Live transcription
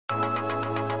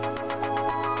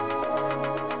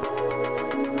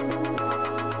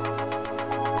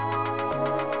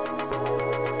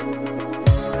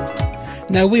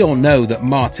Now, we all know that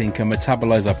Martin can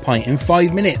metabolize a pint in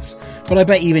 5 minutes, but I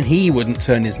bet even he wouldn't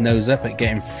turn his nose up at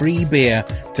getting free beer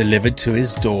delivered to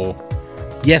his door.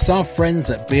 Yes, our friends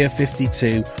at Beer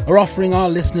 52 are offering our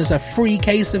listeners a free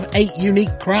case of 8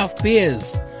 unique craft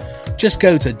beers. Just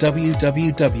go to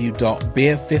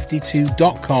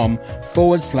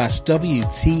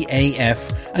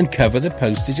www.beer52.com/WTAF and cover the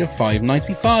postage of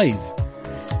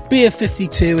 $5.95. Beer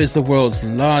 52 is the world's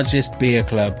largest beer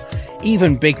club.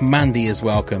 Even Big Mandy is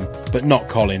welcome, but not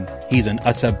Colin. He's an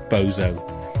utter bozo.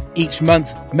 Each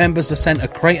month, members are sent a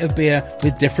crate of beer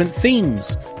with different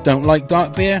themes. Don't like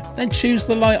dark beer? Then choose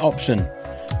the light option.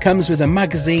 Comes with a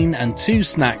magazine and 2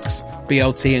 snacks,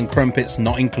 BLT and crumpets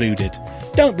not included.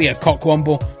 Don't be a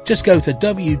cockwomble, just go to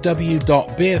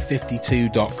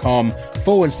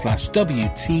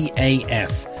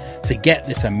www.beer52.com/WTAF to get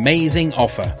this amazing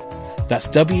offer. That's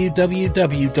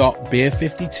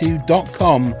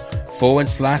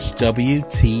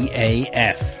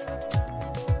www.beer52.com/WTAF.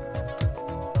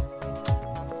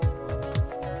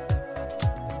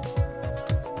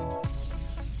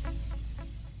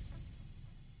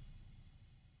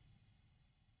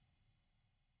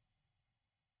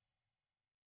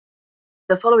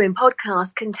 The following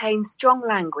podcast contains strong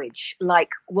language,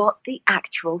 like what the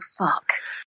actual fuck.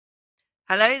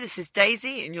 Hello, this is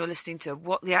Daisy, and you're listening to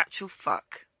What the Actual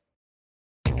Fuck.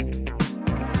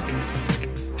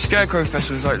 Scarecrow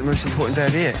Festival is like the most important day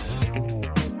of the year.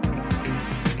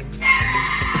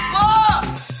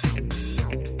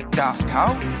 What? Daft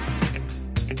Cow?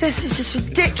 This is just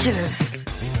ridiculous.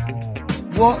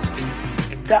 What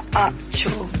the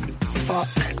actual fuck?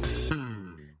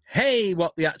 Hey,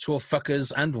 what the actual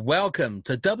fuckers, and welcome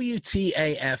to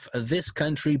WTAF This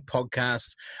Country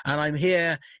podcast. And I'm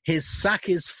here. His sack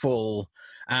is full,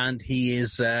 and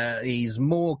he's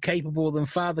more capable than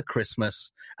Father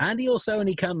Christmas. And he also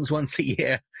only comes once a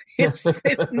year. It's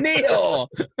Neil.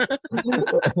 At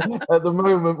the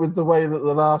moment, with the way that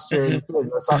the last year has been,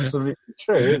 that's absolutely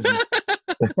true, isn't it?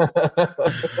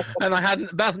 And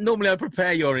that's normally I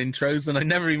prepare your intros, and I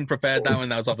never even prepared that one.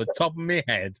 That was off the top of my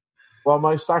head. Well,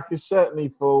 my sack is certainly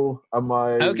full, and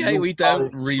my we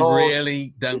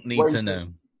really don't need to know.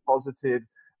 Deposited,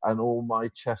 and all my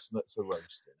chestnuts are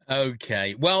roasted.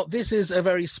 Okay, well, this is a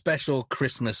very special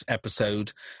Christmas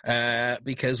episode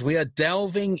because we are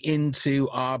delving into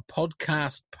our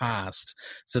podcast past.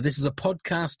 So this is a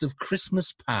podcast of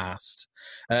Christmas past.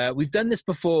 We've done this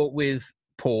before with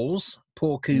Paul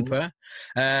Cooper.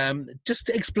 Just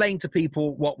to explain to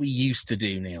people what we used to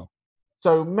do, Neil.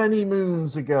 So many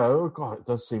moons ago, God, it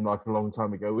does seem like a long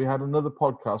time ago, we had another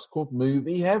podcast called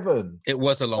Movie Heaven. It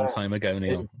was a long time ago,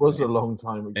 Neil. It was a long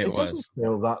time ago. It was. Doesn't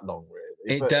feel that long,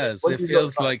 really. It does. It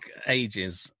feels like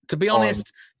ages. To be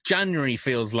honest, January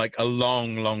feels like a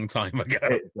long, long time ago.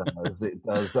 It does,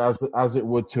 as it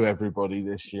would to everybody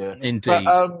this year. Indeed.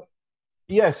 But,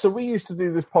 so we used to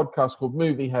do this podcast called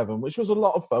Movie Heaven, which was a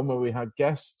lot of fun, where we had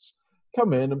guests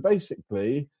come in and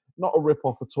basically... not a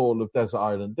rip-off at all of Desert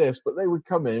Island Disc, but they would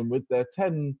come in with their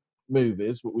 10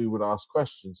 movies that we would ask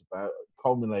questions about,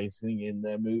 culminating in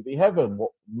their movie heaven.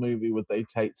 What movie would they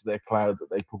take to their cloud that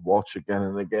they could watch again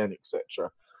and again, etc.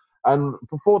 And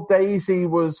before Daisy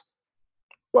was,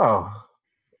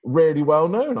 really well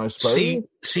known, I suppose.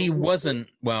 She wasn't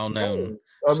well known.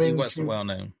 I mean, she wasn't well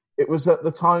known. It was at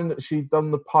the time that she'd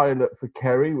done the pilot for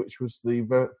Kerry, which was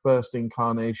the first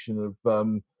incarnation of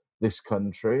This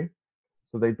Country.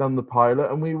 So they'd done the pilot,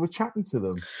 and we were chatting to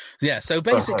them. Yeah, so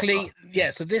basically,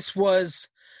 so this was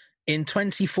in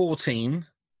 2014.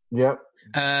 Yep.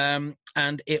 And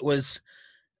it was,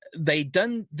 they'd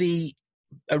done the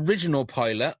original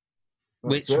pilot,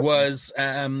 which was for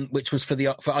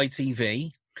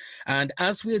ITV. And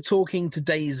as we're talking to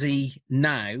Daisy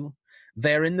now,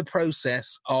 they're in the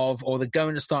process or they're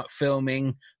going to start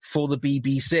filming for the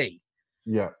BBC.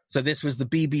 Yeah. So this was the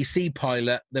BBC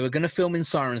pilot. They were going to film in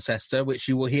Cirencester, which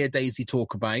you will hear Daisy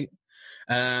talk about.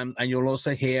 And you'll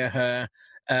also hear her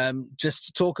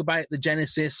just talk about the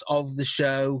genesis of the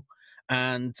show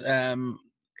and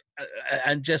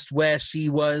just where she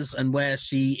was and where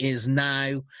she is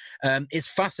now. It's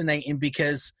fascinating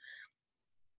because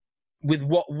with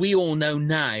what we all know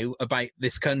now about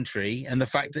This Country and the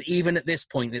fact that even at this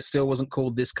point it still wasn't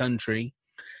called This Country,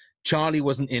 Charlie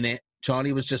wasn't in it.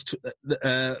 Charlie was just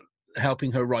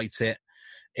helping her write it.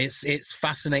 It's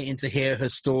fascinating to hear her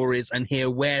stories and hear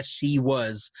where she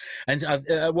was. And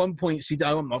at one point,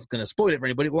 I'm not going to spoil it for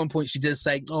anybody. At one point, she does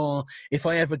say, "Oh, if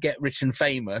I ever get rich and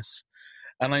famous,"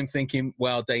 and I'm thinking,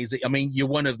 well, Daisy, I mean, you're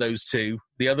one of those two.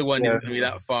 The other one isn't going to be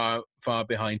that far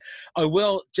behind. I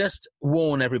will just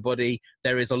warn everybody: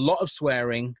 there is a lot of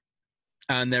swearing,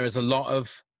 and there is a lot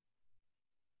of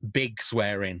big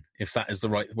swearing, if that is the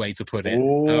right way to put it.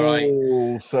 All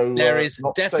right. So There is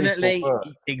not safe for definitely, work.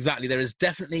 exactly, there is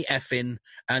definitely effing,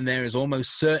 and there is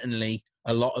almost certainly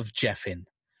a lot of jeffing.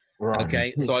 Right.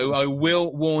 Okay, so I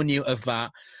will warn you of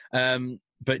that.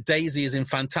 But Daisy is in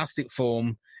fantastic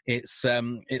form. It's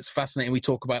fascinating. We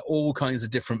talk about all kinds of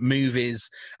different movies.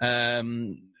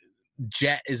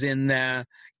 Jet is in there.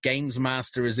 Games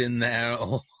Master is in there.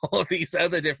 All these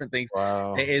other different things.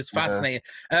 Wow. It is fascinating.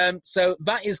 So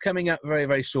that is coming up very,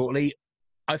 very shortly.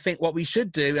 I think what we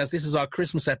should do, as this is our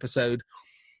Christmas episode,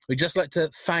 we'd just like to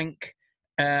thank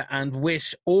and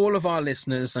wish all of our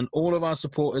listeners and all of our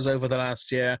supporters over the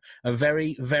last year a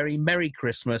very, very Merry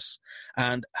Christmas,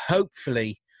 and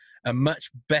hopefully a much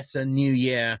better new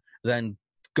year than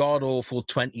god-awful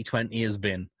 2020 has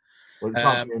been. Well, it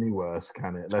can't be any worse,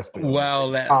 can it? Let's be honest.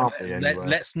 Well, It can't be any worse.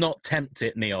 let's not tempt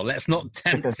it, Neil. Let's not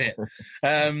tempt it.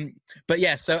 But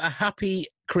yeah, so a happy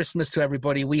Christmas to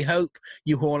everybody. We hope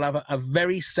you all have a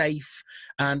very safe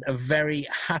and a very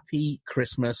happy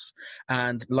Christmas.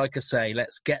 And like I say,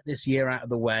 let's get this year out of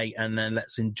the way, and then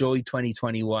let's enjoy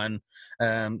 2021,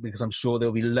 because I'm sure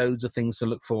there'll be loads of things to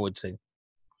look forward to.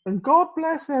 And God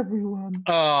bless everyone.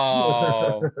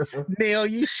 Oh, Neil,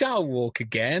 you shall walk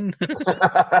again,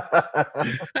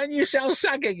 and you shall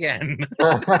shag again.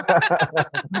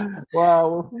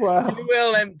 Wow. You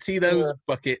will empty those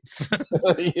buckets.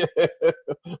 Yeah.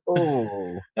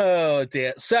 Oh, Oh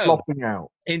dear. So, flopping out.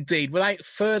 indeed, without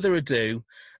further ado,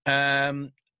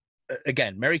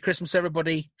 again, Merry Christmas,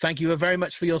 everybody. Thank you very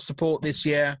much for your support this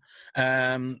year.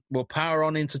 We'll power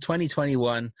on into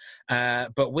 2021,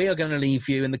 but we are going to leave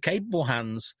you in the capable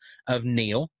hands of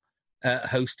Neil,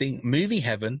 hosting Movie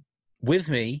Heaven with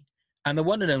me and the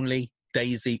one and only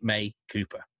Daisy May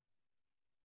Cooper.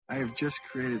 I have just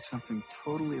created something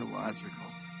totally illogical.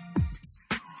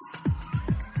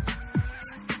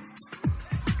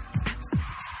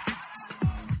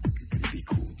 Be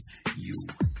cool. You.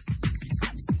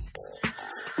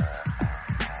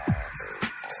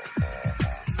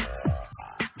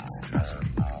 Trust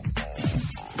me.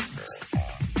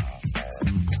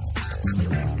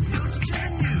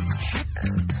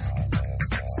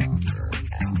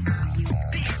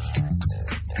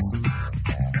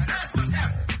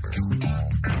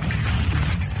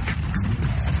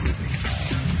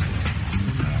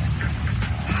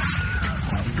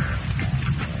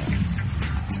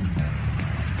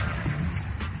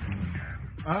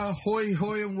 Hoy,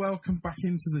 hoy, and welcome back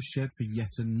into the shed for yet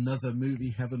another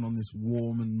Movie Heaven on this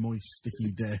warm and moist,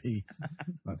 sticky day.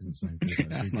 That didn't sound good, actually.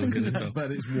 That's not good at all.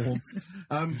 But it's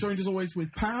warm. Joined as always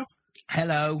with Pav.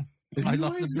 Hello. I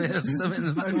lost a bit of something in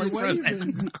the back of my throat.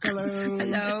 Hello.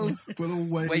 Hello. We'll all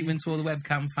wave. Waving to all the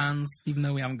webcam fans, even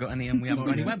though we haven't got any, and we haven't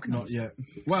got any webcams. Not yet.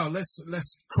 Well, let's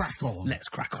crack on. Let's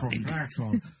crack on. Crack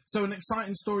on. So an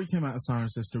exciting story came out of Siren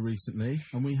Sister recently,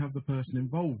 and we have the person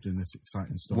involved in this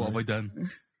exciting story. What have I done?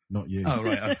 Not you. Oh,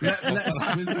 right. Let's,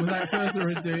 without further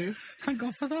ado, Thank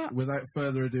God for that. without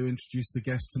further ado, introduce the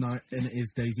guest tonight, and it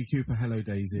is Daisy Cooper. Hello,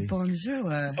 Daisy.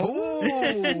 Bonjour. Oh!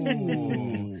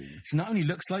 She not only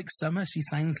looks like summer, she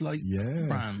sounds like Yeah.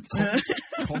 France.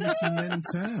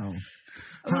 Continental.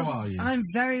 How are you? I'm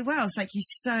very well. Thank you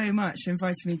so much for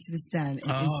inviting me to this den.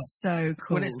 It is so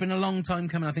cool. Well, it's been a long time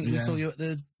coming. I think we Yeah. saw you at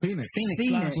the Phoenix.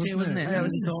 last year, wasn't it? I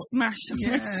was smashed on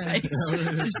my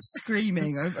face, just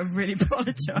screaming. I really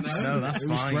apologise. No, that's it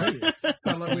was fine. great.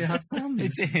 Felt like we had fun.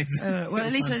 It did. Well,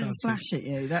 at least I didn't flash at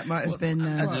you. That might have been...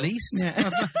 At least. yeah.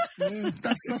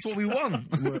 That's what we want.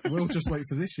 We'll just wait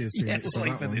for this year's Yeah, Phoenix. we'll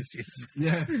wait that for one. this year's.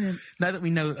 Yeah. Now that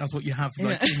we know that's what you have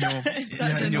like,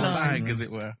 That's in your in bag, line. as it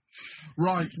were.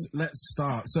 Right, let's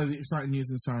start. So the exciting news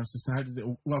in Siren Sister, how did it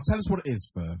all... Well, tell us what it is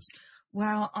first.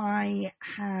 Well, I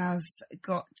have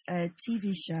got a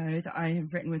TV show that I have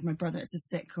written with my brother. It's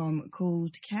a sitcom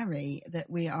called Kerry that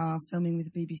we are filming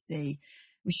with the BBC.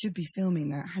 We should be filming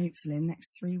that hopefully in the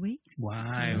next 3 weeks. Wow. So,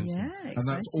 yeah, And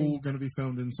that's exciting. all going to be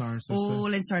filmed in Siren Sister?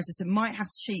 All in Siren Sister. Might have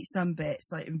to cheat some bits,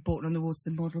 like in Borton on the Water,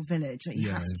 the model village. Like you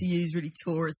Yeah. have to use really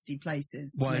touristy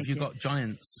places. to Why have make you it. got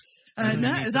giants? No, Doesn't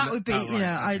need to that look- would be, oh, right, you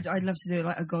know, okay. I'd love to do it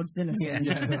like a Godzilla thing.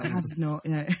 Yeah. But I have not,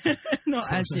 you know, not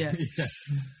as yet. Yeah.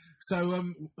 So,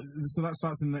 so that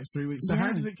starts in the next 3 weeks. So, how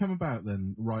Yeah. did it come about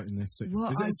then? Writing this sitcom? Well,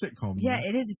 Is it a sitcom? Yeah,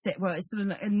 it is well, it's sort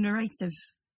of a narrative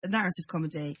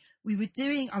comedy.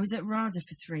 I was at RADA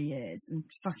for 3 years and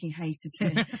fucking hated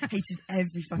it. Hated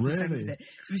every fucking second Really? of it.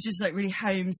 So it was just like really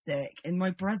homesick. And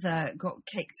my brother got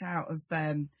kicked out of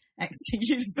Exeter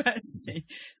University.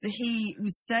 So he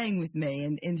was staying with me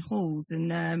in halls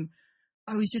and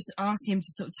I was just asking him to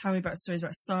sort of tell me about stories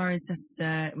about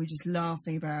Cirencester, and we're just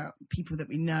laughing about people that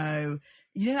we know.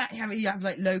 You know, like you have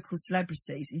like local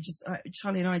celebrities. You just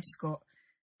Charlie and I just got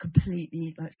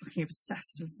completely like fucking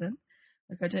obsessed with them.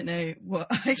 Like, I don't know what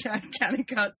I can and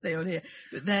can't say on here,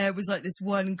 but there was like this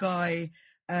one guy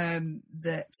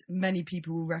that many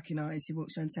people will recognise who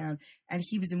walks around town, and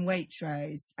he was in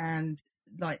Waitrose and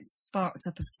like sparked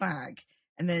up a fag.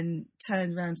 And then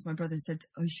turned around to my brother and said,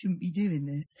 I shouldn't be doing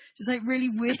this. Just like really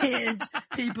weird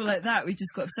people like that. We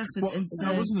just got obsessed with. Well,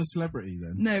 that wasn't a celebrity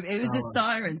then? No, it was a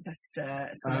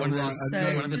Cirencester. One of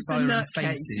the siren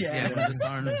faces. Yeah, one of the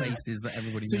siren faces that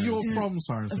everybody knows. So you're from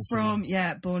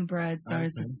Cirencester? Born bred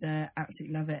Cirencester.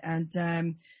 Absolutely love it.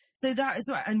 And so that is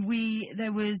what. And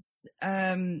there was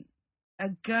a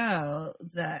girl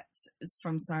that was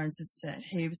from Cirencester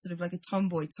who was sort of like a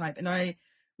tomboy type, and I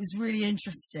was really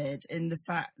interested in the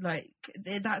fact, like,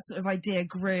 that sort of idea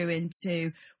grew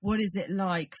into what is it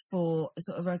like for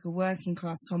sort of like a working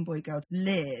class tomboy girl to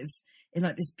live in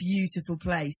like this beautiful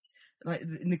place, like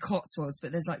in the Cotswolds,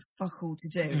 but there's like fuck all to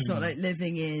do. It's not like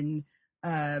living in,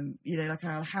 you know, like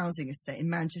a housing estate in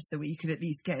Manchester where you could at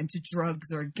least get into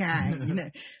drugs or a gang, you know,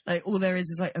 like all there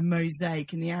is like a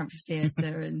mosaic in the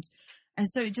amphitheatre. and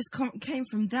so it just came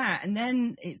from that. And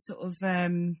then it sort of,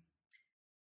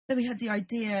 then we had the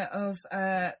idea of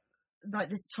like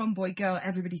this tomboy girl,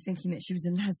 everybody thinking that she was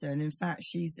a leather, and in fact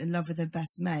she's in love with her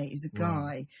best mate, who's a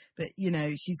guy. But you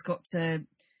know, she's got to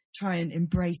try and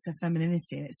embrace her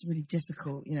femininity, and it's really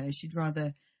difficult. You know, she'd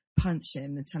rather punch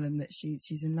him than tell him that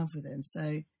she's in love with him.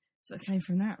 So it came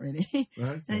from that, really.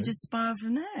 Okay. And it just spiraled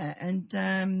from there.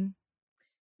 And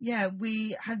yeah,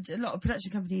 we had a lot of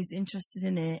production companies interested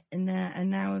in it, and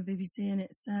now at BBC, and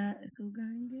it's all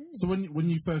going good. So when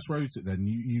you first wrote it, then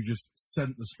you just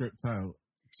sent the script out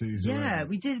to whoever?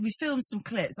 We did. We filmed some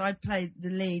clips. I played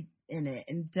the lead in it,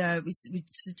 and we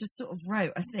just sort of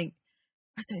wrote. I think,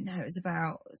 I don't know, it was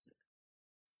about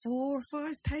 4 or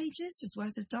 5 pages just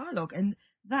worth of dialogue, and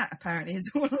that apparently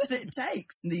is all that it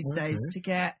takes these days to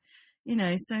get, you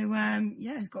know. So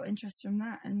yeah, got interest from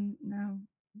that, and now.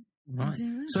 Right.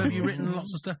 So have you written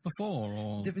lots of stuff before?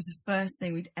 Or? It was the first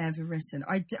thing we'd ever written.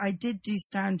 I did do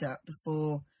stand-up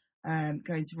before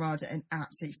going to RADA, and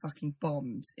absolutely fucking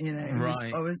bombed. You know, it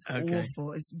was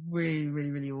awful. It was really,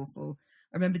 really, really awful.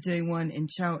 I remember doing one in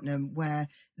Cheltenham where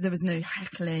there was no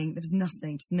heckling, there was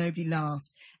nothing, just nobody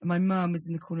laughed. And my mum was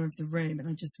in the corner of the room, and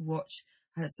I just watched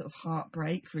her sort of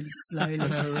heartbreak really slowly.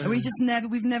 And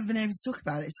we've never been able to talk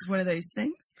about it. It's just one of those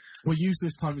things. We'll use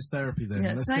this time as therapy then.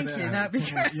 Yeah, thank you. That'd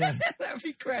be great. Yeah. That'd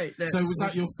be great. So was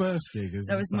that your first gig?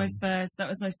 That was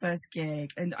my first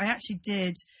gig. And I actually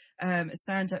did a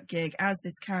stand-up gig as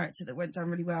this character that went down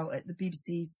really well at the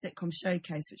BBC Sitcom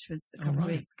Showcase, which was a couple of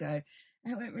weeks ago.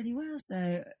 And it went really well,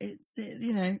 so it's,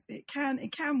 you know, it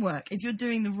can work if you're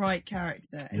doing the right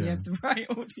character and you have the right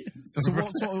audience. So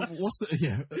what's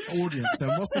the audience then?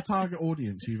 What's the target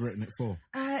audience you've written it for?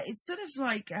 It's sort of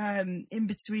like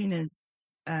in-betweeners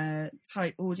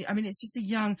type audience. I mean, it's just a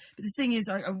young, but the thing is,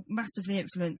 I'm massively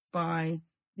influenced by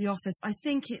The Office. I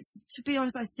think to be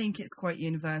honest, I think it's quite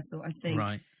universal. I think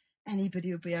anybody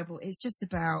will be able, it's just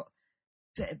about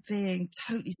being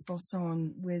totally spot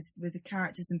on with the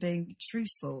characters and being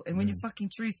truthful. And when you're fucking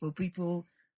truthful, people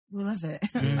will love it.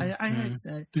 I hope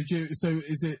so. So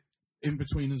is it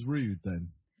In-Betweeners rude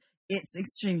then? It's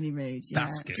extremely rude. Yeah.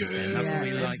 That's good. That's what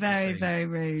we like very, to see. Very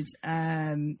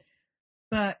rude.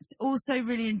 But also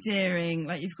really endearing.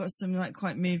 Like, you've got some like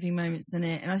quite moving moments in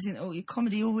it. And I think your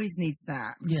comedy always needs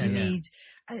that. Yeah, need,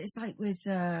 it's like with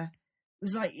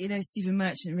like, you know, Stephen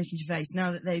Merchant and Ricky Gervais,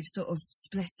 now that they've sort of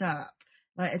split up.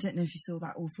 Like, I don't know if you saw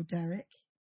that awful Derek.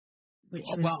 Which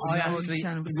was I actually,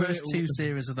 the first 2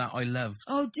 series of that I loved.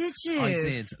 Oh, did you? I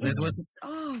did.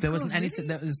 There wasn't anything,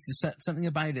 there was just something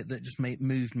about it that just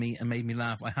moved me and made me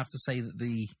laugh. I have to say that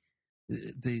the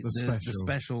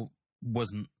special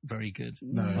wasn't very good.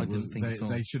 No, I didn't think at all.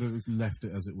 They should have left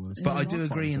it as it was. But I do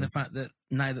agree in the fact that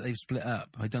now that they've split up,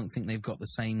 I don't think they've got the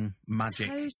same magic.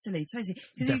 Totally. Because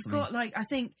you've got, like, I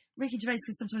think Ricky Gervais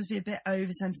can sometimes be a bit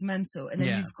over sentimental, and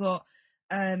then you've got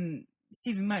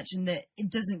Stephen Merchant that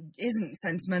isn't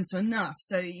sentimental enough.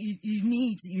 So you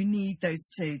need those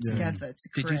two together to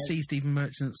create. Did you see Stephen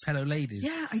Merchant's Hello Ladies?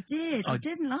 Yeah, I did. I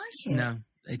didn't like it. No,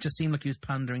 it just seemed like he was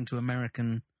pandering to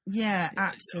American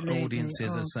absolutely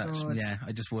audiences as such. God. Yeah,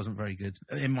 it just wasn't very good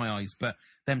in my eyes. But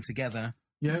them together,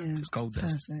 it's gold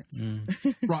dust.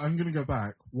 Perfect. Right, I'm going to go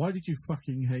back. Why did you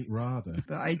fucking hate RADA?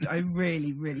 But I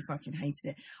really, really fucking hated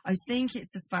it. I think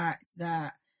it's the fact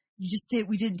that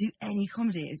we didn't do any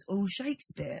comedy. It was all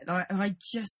Shakespeare. And I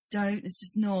just don't, it's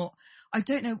just not, I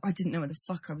didn't know what the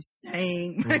fuck I was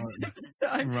saying most of the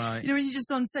time. Right. You know, when you're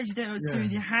just on stage, you don't know what to do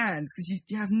with your hands because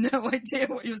you have no idea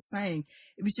what you're saying.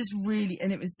 It was just really,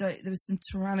 and it was there was some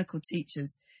tyrannical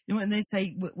teachers. You know, when they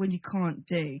say when you can't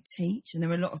do, teach, and there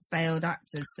were a lot of failed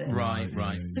actors that. Right.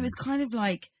 So it's kind of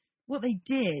like, what they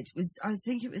did was, I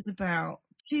think it was about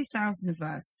 2,000 of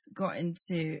us got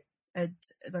into it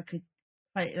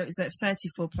was like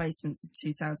 34 placements of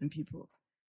 2,000 people.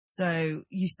 So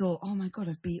you thought, oh my God,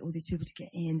 I've beat all these people to get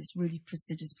in this really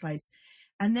prestigious place.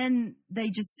 And then they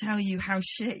just tell you how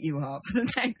shit you are for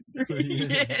the next 3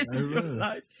 years of your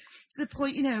life. To the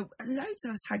point, you know, loads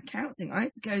of us had counselling. I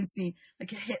had to go and see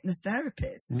like a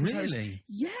hypnotherapist. Really?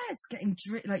 Just getting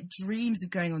dreams of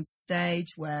going on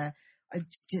stage where I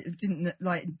didn't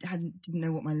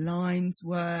know what my lines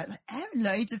were. Like,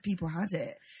 loads of people had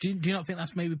it. Do you not think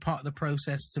that's maybe part of the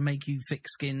process to make you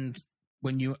thick-skinned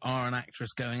when you are an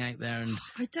actress going out there and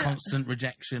constant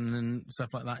rejection and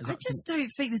stuff like that? I just don't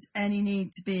think there's any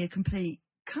need to be a complete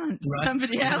cunt to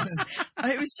somebody else.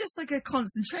 It was just like a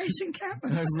concentration camp. Oh,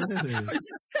 really? I was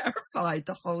just terrified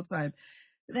the whole time.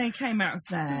 They came out of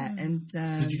there and...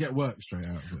 Did you get work straight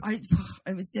out of it?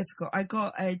 It was difficult. I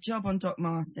got a job on Doc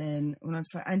Martin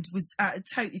and was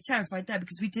totally terrified there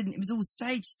because it was all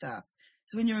stage stuff.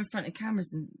 So when you're in front of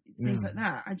cameras and things like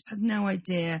that, I just had no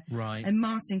idea. Right. And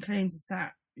Martin Clunes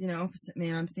sat, you know, opposite me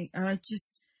and I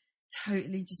just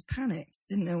totally just panicked,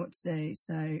 didn't know what to do.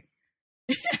 So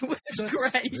it wasn't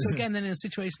great. So again, then in a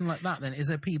situation like that, then is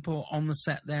there people on the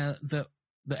set there that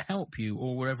help you,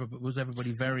 or was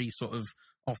everybody very sort of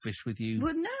offish with you?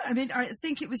 Well, no, I mean, I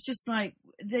think it was just like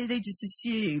they just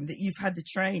assume that you've had the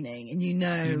training and you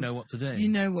know what to do. You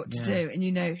know what to do, and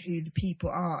you know who the people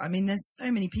are. I mean, there's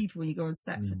so many people when you go on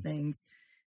set for things.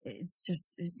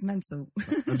 It's mental.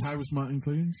 And how was Martin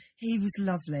Clunes? He was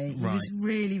lovely. He was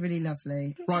really, really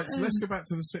lovely. Right, so let's go back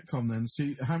to the sitcom then.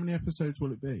 See, how many episodes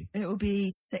will it be? It will be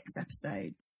 6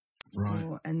 episodes.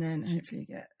 Right. And then hopefully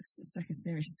you get a second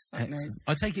series. Fuck knows.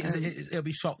 I take it it'll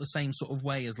be shot the same sort of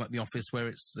way as like The Office,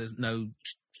 where there's no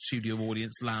studio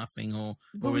audience laughing, or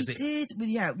is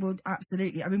it? Well,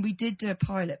 absolutely. I mean, we did do a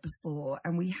pilot before,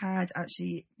 and we had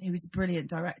actually, he was a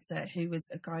brilliant director, who was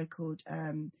a guy called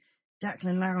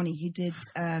Declan Lowney, who did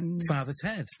Father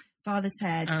Ted,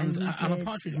 and he Alan did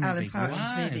Partridge Alan Partridge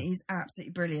Wow. movie. He's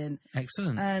absolutely brilliant.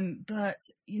 Excellent. But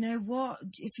you know what?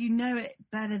 If you know it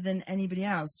better than anybody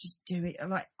else, just do it.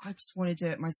 Like, I just want to do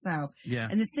it myself. Yeah.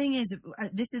 And the thing is,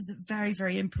 this is very,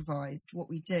 very improvised, what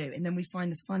we do, and then we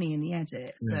find the funny in the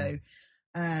edit. Yeah. So,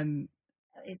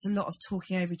 it's a lot of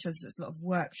talking over each other. So it's a lot of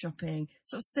workshopping,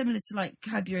 sort of similar to like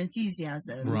Curb Your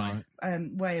Enthusiasm, right?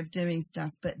 Way of doing stuff.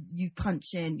 But you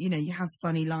punch in, you know, you have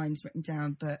funny lines written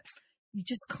down, but you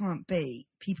just can't beat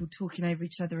people talking over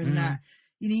each other and that.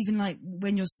 You know, even like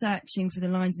when you're searching for the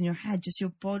lines in your head, just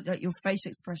your body, like your facial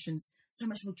expressions, so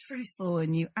much more truthful,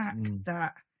 and you act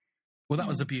that. Well, that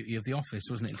was the beauty of The Office,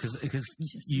 wasn't it?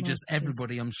 Because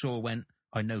everybody, I'm sure, went,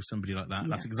 I know somebody like that. Yeah.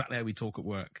 That's exactly how we talk at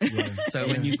work. Yeah. So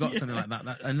when you've got something like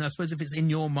that, and I suppose if it's in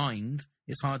your mind,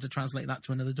 it's hard to translate that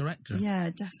to another director. Yeah,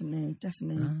 definitely.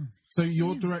 Oh. So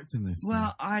you're directing this?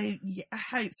 Well,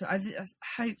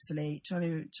 hopefully,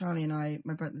 Charlie and I,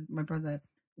 my brother,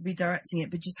 will be directing it,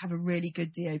 but just have a really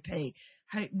good DOP.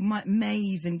 May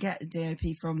even get a DOP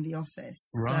from The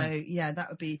Office. Right. So yeah, that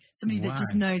would be somebody that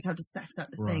just knows how to set up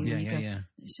the thing. Yeah.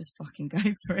 Let's just fucking go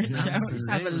for it. Just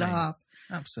have a laugh.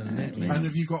 Absolutely. And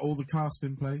have you got all the cast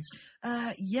in place?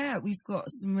 Yeah, we've got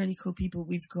some really cool people.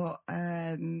 We've got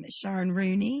Sharon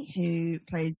Rooney, who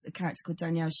plays a character called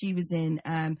Danielle. She was in.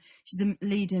 She's the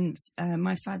lead in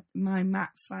my fuck,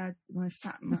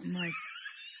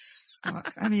 I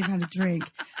haven't even had a drink.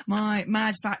 My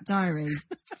Mad Fat Diary.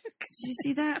 Did you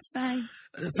see that, Faye?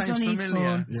 It sounds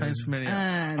familiar. Sounds familiar.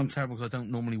 I'm terrible because I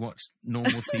don't normally watch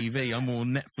normal TV. I'm more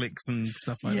Netflix and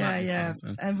stuff like that. Yeah.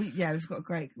 And we've got a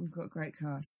great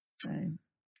cast. So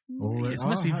it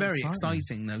must be very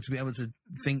exciting though to be able to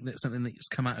think that something that's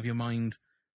come out of your mind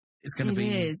is going to be.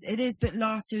 It is. But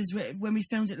last year when we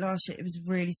filmed it last year, it was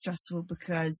really stressful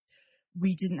because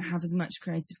we didn't have as much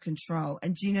creative control.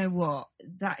 And do you know what?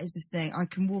 That is the thing. I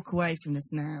can walk away from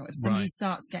this now. If somebody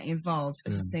starts getting involved, I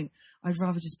just think I'd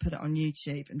rather just put it on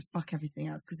YouTube and fuck everything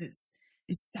else, because it's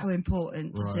so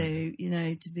important to do, you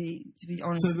know, to be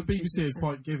honest. So the BBC are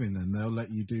quite giving then. They'll let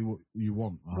you do what you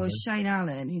want. Well, Shane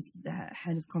Allen, who's the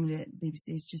head of comedy at the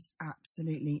BBC, is just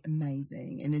absolutely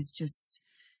amazing and is just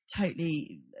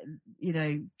totally, you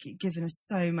know, given us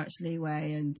so much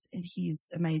leeway, and he's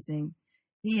amazing.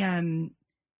 He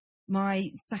my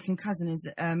second cousin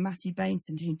is Matthew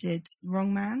Bainton, who did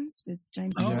Wrong Mans with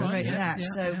James Oh, Cameron, right, wrote yeah, that. yeah,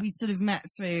 So yeah. we sort of met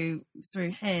through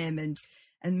him, and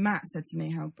Matt said to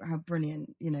me how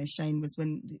brilliant, you know, Shane was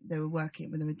when they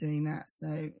were doing that. So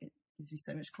it gives me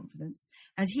so much confidence.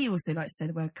 And he also likes to say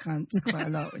the word cunt quite a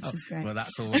lot, which is great. Well,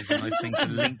 that's always a nice thing to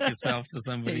link yourself to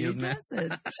somebody, Who isn't it?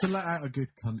 doesn't? To let out a good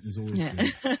cunt is always Yeah.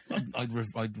 good. I'd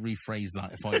rephrase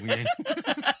that if I were you.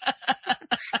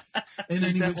 In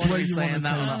any Don't which want way you you want saying to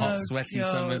that on a take hot, Oh, sweaty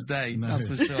God. summer's day. No. That's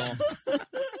for sure. it.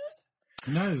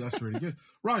 No, that's really good.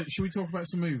 Right, should we talk about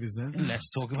some movies then? Let's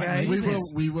talk about Okay. movies.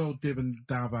 We will dib and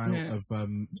dab out Yeah. of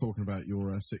talking about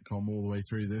your sitcom all the way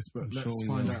through this, but I'm let's sure we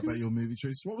find will. out about your movie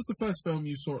choice. What was the first film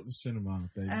you saw at the cinema,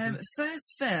 Daisy?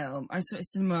 First film I saw at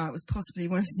cinema was possibly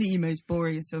one of the most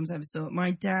boringest films I ever saw.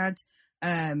 My dad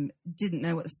didn't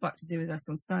know what the fuck to do with us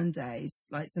on Sundays.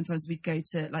 Like sometimes we'd go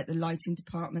to like the lighting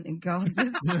department in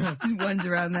Gardens and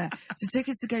wander around there. So he took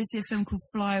us to go see a film called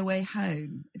Fly Away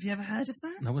Home. Have you ever heard of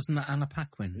that? No, wasn't that Anna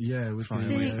Paquin? Yeah, with Fly the,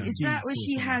 Away Thing, Home. is that geese where or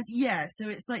she something. has? Yeah. So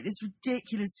it's like this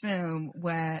ridiculous film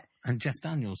where. And Jeff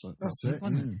Daniels. That's it,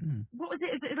 Wasn't yeah. Mm. What was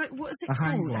it? Is it like what is it A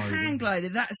hang called? glider. A hang glider.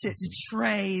 That's it. To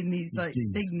train these like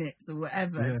Geese. cygnets or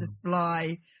whatever Yeah. to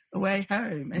fly away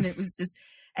home, and it was just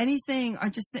anything. I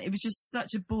just think it was just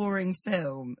such a boring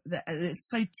film that it's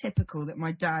so typical that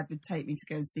my dad would take me to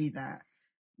go and see that.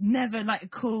 Never like a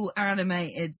cool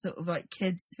animated sort of like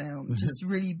kids film. Just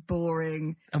really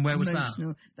boring. And where was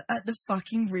emotional. At the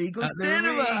fucking Regal At the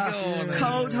Cinema. Regal.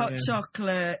 Cold Yeah, hot yeah.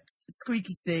 chocolate,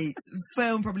 squeaky seats.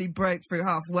 Film probably broke through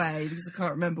halfway because I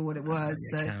can't remember what it was.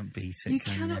 You so can't beat it. you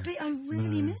can cannot you? be. I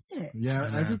really No. miss it. Yeah,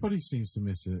 Yeah. everybody seems to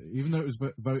miss it, even though it was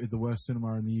voted the worst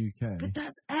cinema in the UK. But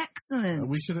that's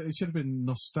excellent. It should have been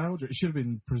nostalgia. It should have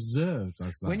been preserved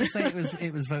as that. When you say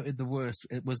it was voted the worst,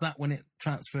 was that when it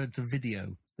transferred to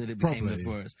video that it became Probably. the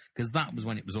worst? Because that was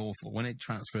when it was awful. When it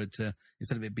transferred to,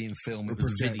 instead of it being film, it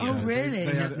was Projector. video. Oh, really?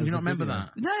 They had it You as not a remember video.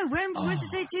 that? No, when did Oh.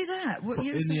 they do that? What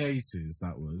year? In was the that? 80s,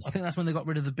 that was. I think that's when they got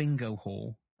rid of the bingo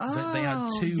hall. Oh, They had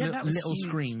two yeah, that was little huge.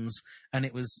 screens, and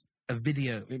it was a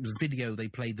video. It was video they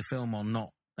played the film on, not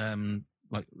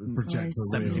like Projector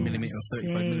Oh, 70 reel. millimeter or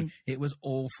 35 see. millimeter. It was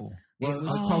awful. Well, It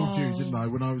was I told you, Oh. didn't I?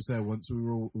 When I was there once,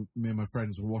 me and my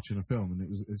friends were watching a film, and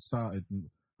it started, and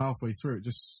halfway through, it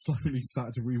just slowly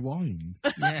started to rewind.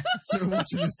 yeah. So we're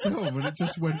watching this film, and it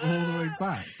just went all the way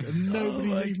back, and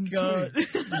nobody Oh my even God.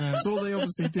 twigged. So all they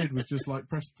obviously did was just like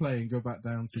press play and go back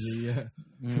down to the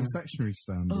confectionery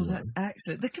stand. Oh, or that's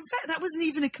excellent. that wasn't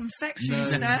even a confectionery no,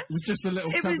 stand. it was just the little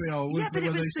It was- cubbyhole yeah, but it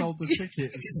where was they the- sold the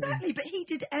tickets. Exactly, but he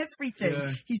did everything.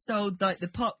 Yeah. He sold like the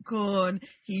popcorn.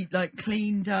 He like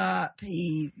cleaned up.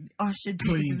 He ushered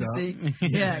people Cleaned to the up.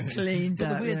 seat. Yeah, cleaned But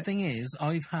up. the weird yeah. thing is,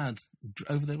 I've had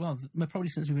probably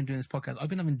since we've been doing this podcast, I've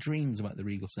been having dreams about the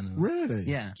Regal Cinema. Really?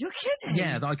 Yeah, You're kidding?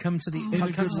 yeah. That I come to the, In I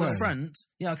a come good to way. the front.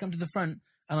 Yeah, I come to the front,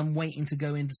 and I'm waiting to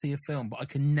go in to see a film, but I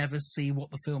can never see what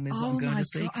the film is that Oh I'm going my to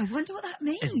see. God! I wonder what that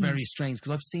means. It's very strange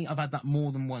because I've had that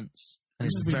more than once, and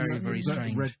it's very, very that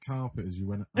strange. red carpet as you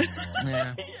went. Oh,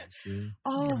 Yeah. see.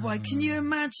 Oh my! Can you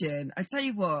imagine? I tell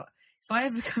you what. If I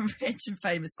ever become rich and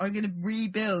famous, I'm going to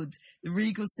rebuild the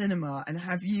Regal Cinema and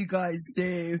have you guys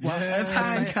do Well, a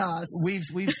pancast.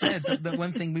 We've said that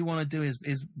one thing we want to do is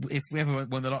if we ever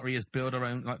win the lottery is build our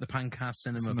own like the Pancast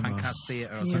Cinema. Pancast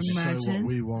Theatre or Can you something. Show what imagine?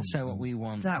 we want. Show what we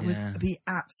want. That would be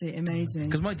absolutely amazing.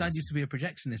 Because my dad used to be a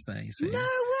projectionist there, you see. No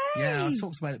way! Yeah, I've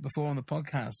talked about it before on the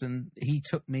podcast, and he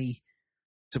took me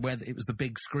to where it was the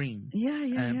big screen. Yeah,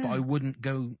 yeah, But yeah. I wouldn't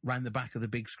go round the back of the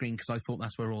big screen because I thought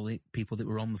that's where all the people that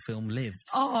were on the film lived.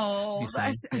 Oh, You see?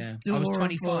 that's Yeah. adorable. I was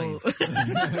 25.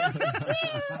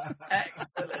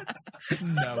 Excellent.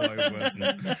 No, I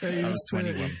wasn't. He I was was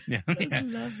 21. Yeah. That's yeah.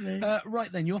 lovely.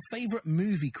 Right then, your favourite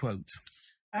movie quote?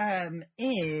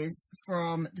 Is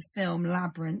from the film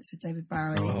Labyrinth for David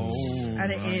Bowie. Oh,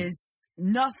 And it right. is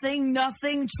nothing,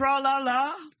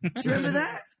 tra-la-la. Do you remember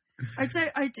that?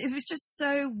 It was just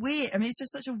so weird. I mean, it's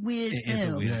just such a weird It film. is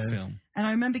a weird Yeah. film. And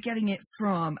I remember getting it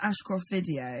from Ashcroft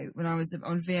Video when I was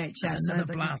on VHS. That's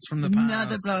another And I- blast from the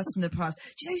Another past. blast from the past.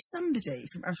 Do you know somebody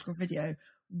from Ashcroft Video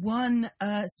won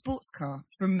a sports car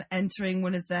from entering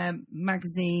one of their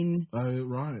magazine? Oh,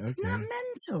 right, Isn't that okay.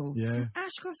 mental? Yeah.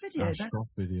 Ashcroft Video.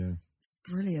 Ashcroft Video. That's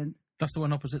brilliant. That's the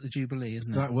one opposite the Jubilee,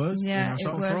 isn't it? That was? Yeah,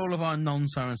 So it was. for all of our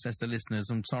non-Cirencester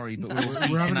listeners, I'm sorry, but we're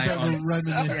We're having geeking a bit out of a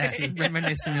on reminiscence.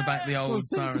 reminiscing about the old Well,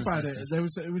 think about it.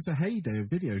 Cirencester. It was a heyday of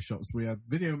video shops. We had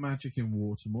Video Magic in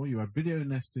Watermore, you had Video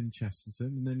Nest in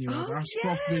Chesterton, and then you had Oh, Ashcroft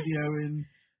yes! Video in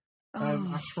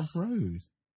Oh. Ashcroft Road.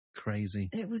 Crazy.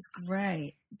 It was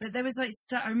great, but there was like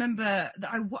I remember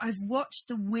that I've watched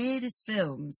the weirdest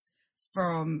films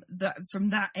from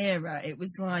that era. It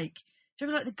was like Do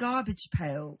you remember like the Garbage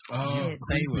Pail? Oh, kids?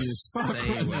 they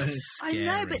were I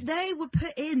know, but they were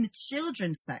put in the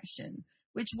children's section,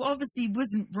 which obviously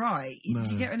wasn't right. No.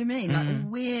 Do you get what I mean? Like a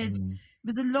weird.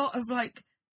 There's a lot of like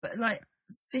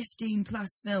 15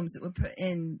 plus films that were put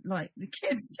in like the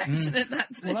kids section at that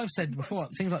point. Well, I've said before,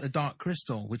 things like The Dark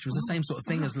Crystal, which was the same sort of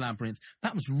thing as Labyrinth,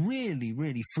 that was really,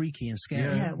 really freaky and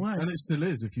scary. Yeah, it was. And it still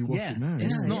is if you watch it now.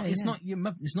 It's not your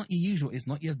usual. It's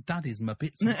not your daddy's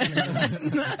Muppets.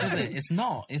 Is it? It's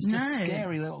not. It's just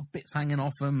scary little bits hanging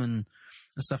off them and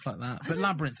stuff like that. But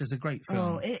Labyrinth is a great film.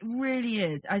 Oh, it really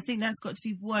is. I think that's got to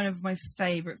be one of my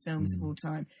favourite films of all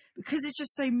time because it's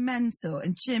just so mental.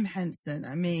 And Jim Henson,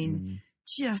 I mean,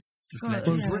 it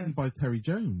was written by Terry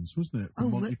Jones, wasn't it?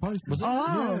 From Monty Python. Was it?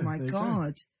 Oh, Yeah, my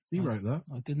God. He wrote that.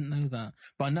 I didn't know that.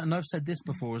 But I know I've said this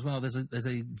before as well. There's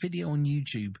a video on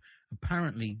YouTube.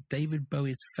 Apparently, David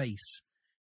Bowie's face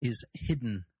is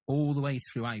hidden all the way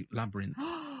throughout Labyrinth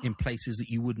in places that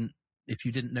you wouldn't, if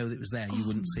you didn't know that it was there, you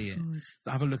wouldn't see it. God.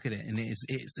 So have a look at it. And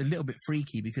it's a little bit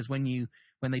freaky because when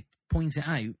they point it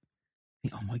out, you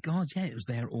think, oh my God, yeah, it was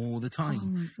there all the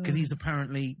time. Because he's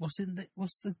apparently, what's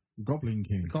the Goblin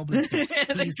King. Goblin King.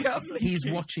 Goblin He's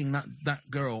King. watching that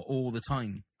girl all the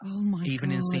time. Oh my God.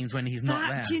 Even in scenes when he's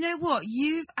not there. Do you know what?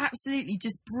 You've absolutely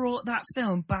just brought that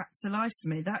film back to life for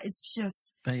me. That is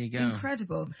just There you go.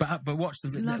 incredible. But watch the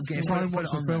video. Loved it. Try and watch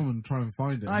the film and try and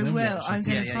find it. I and then will. watch I'm it.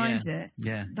 going to find it.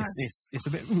 Yeah, That's- it's a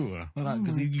bit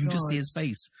because you can just see his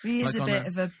face. He is like a on bit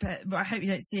of a... But I hope you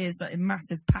don't see his like a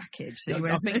massive package. That he I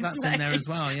wears think on his that's in there legs. as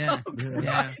well. Yeah, Oh,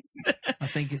 yeah. Christ. I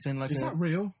think it's in like Is that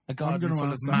real? a I'm garden gonna full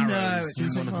of ask that. marrows. No, Do you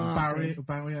it's think not.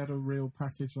 Bowie had a real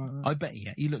package like that? I bet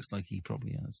he looks like he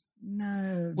probably has.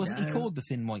 No. Wasn't he no. called the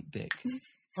Thin White Dick?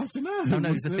 I don't know. Oh no,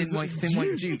 he's a thin white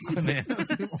Duke, wasn't it?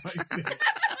 Thin White Dick.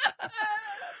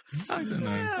 I don't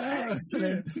know. Oh,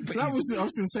 excellent. But I was going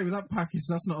to say, with that package,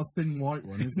 that's not a thin white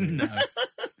one, is it? No.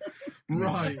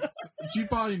 Right. Do you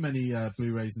buy many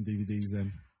Blu-rays and DVDs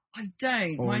then? I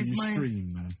don't. Or you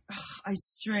stream now? I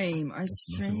stream. I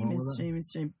nothing wrong with that.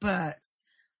 stream. But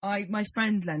my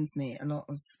friend lends me a lot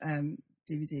of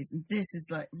DVDs, and this is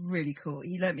like really cool.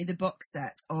 He lent me the box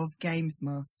set of Games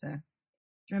Master.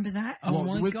 Do you remember that? Oh What,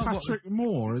 my with God, Patrick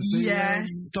Moore as the... Yes.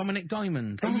 Dominic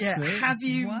Diamond. Yeah. it. Have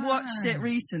you Wow. watched it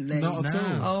recently? Not at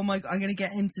No. all. Oh my God! I'm going to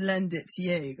get him to lend it to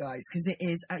you guys because it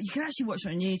is. You can actually watch it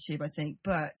on YouTube, I think,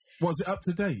 but Was it up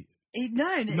to date?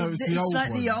 No, it's the old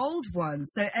like the ones. old one.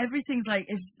 So everything's like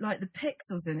the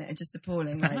pixels in it are just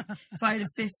appalling. Like if I had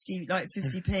a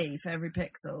 50p for every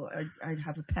pixel, I'd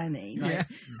have a penny. Like Yeah.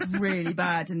 it's really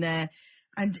bad.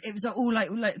 And it was all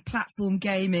like platform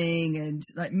gaming and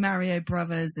like Mario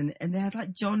Brothers and they had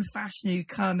like John Fashanu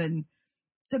come and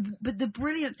so. But the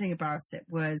brilliant thing about it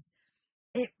was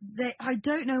I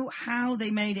don't know how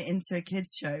they made it into a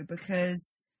kids show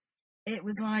because it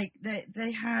was like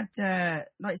they had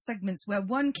like segments where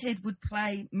one kid would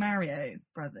play Mario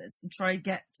Brothers and try to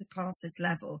get to pass this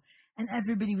level, and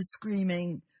everybody was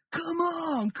screaming, "Come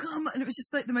on!" And it was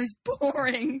just like the most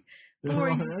boring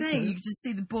Right, thing. okay. You could just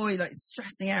see the boy like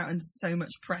stressing out under so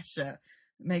much pressure,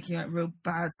 making like real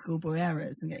bad schoolboy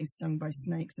errors and getting stung by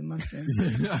snakes and mushrooms.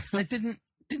 I didn't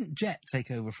Jet take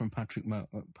over from Patrick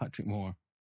Moore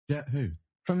Jet who?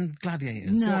 from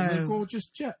Gladiators? No. What, the gorgeous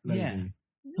Jet lady? Yeah.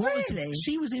 What was- Really?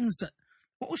 she was in.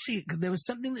 What was she? There was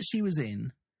something that she was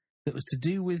in that was to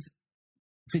do with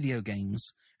video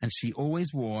games, and she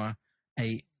always wore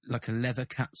a leather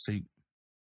catsuit.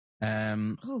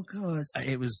 Oh God!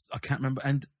 It was, I can't remember.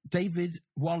 And David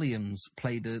Walliams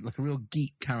played a real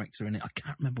geek character in it. I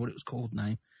can't remember what it was called now.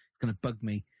 It's going to bug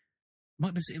me.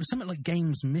 It was something like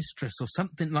Games Mistress or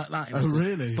something like that. It was Oh,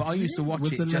 really? But I used to watch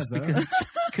With it the just leather?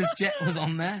 because Jet was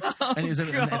on there, Oh, and it was and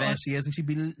there God. she is, and she'd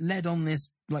be led on this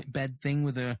like bed thing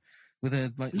with a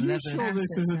like Are you leather. sure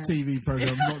this is a TV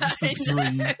program, not just a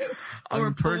dream? Or a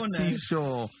I'm pretty porno.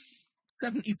 sure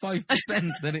 75%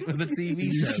 that it was a TV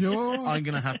You show. sure? I'm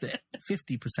going to have to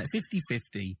 50%,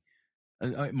 50-50.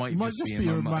 It might It might just just be be in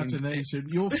your my mind. imagination.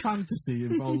 Your fantasy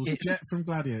involves It's- Jet from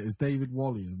Gladiators, David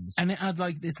Walliams. And it had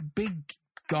like this big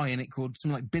guy in it called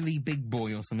something like Billy Big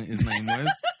Boy or something his name was.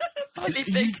 You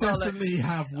definitely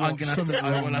have I'm watched gonna have something to, I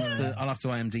will wrong have there. to, I'll have to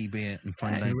IMDb it and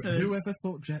find out. Excellent. Whoever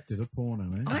thought Jet did a porno,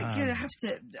 eh? I'm gonna have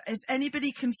to. If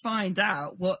anybody can find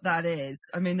out what that is,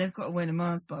 I mean, they've got to win a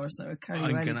Mars bar or something.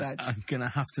 I'm gonna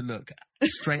have to look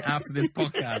straight after this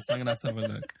podcast. I'm gonna have to have a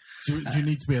look. Do you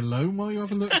need to be alone while you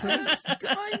have a look for it?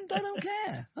 I don't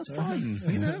care. That's fine.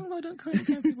 You know, I don't kind of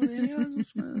care. People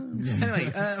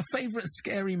anyway, favourite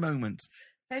scary moment.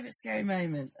 Favorite scary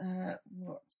moment.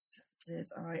 What did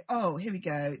I? Oh, here we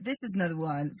go. This is another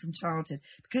one from childhood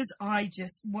because I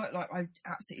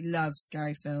absolutely love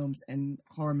scary films and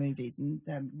horror movies, and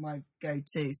they're my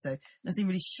go-to. So nothing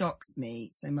really shocks me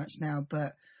so much now.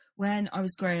 But when I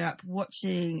was growing up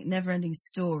watching Neverending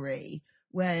Story,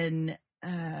 when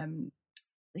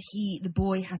the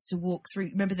boy has to walk through.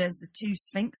 Remember, there's the two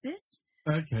sphinxes.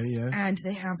 Okay, yeah. And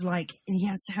they have he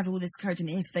has to have all this courage, and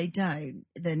if they don't,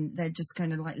 then they're just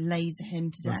going to laser him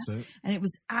to death. That's it. And it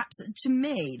was to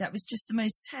me, that was just the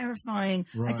most terrifying.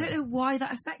 Right. I don't know why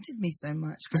that affected me so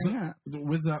much growing up.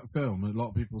 With that film, a lot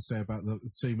of people say about the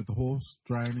scene with the horse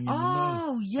drowning in the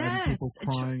Oh, mud. yes. And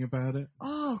people crying about it.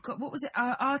 Oh, God, what was it?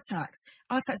 Artax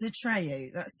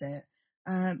Atreyu, that's it.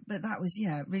 But that was,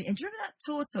 really. And do you remember that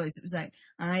tortoise? It was like,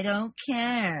 I don't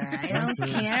care. I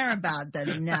don't care about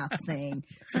the nothing.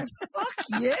 It's like, fuck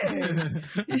you.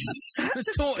 You're such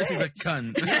The a tortoise is a bitch.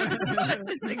 cunt. Yeah, the tortoise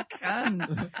is a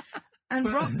cunt. And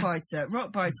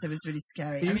Rockbiter was really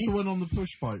scary. He was the one on the push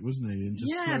bike, wasn't he? And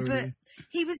just slowly... but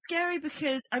he was scary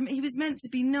because he was meant to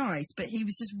be nice, but he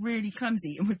was just really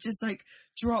clumsy and would just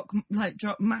drop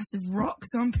massive rocks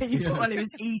on people while he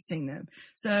was eating them.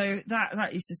 So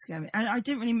that used to scare me. And it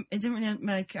didn't really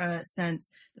make sense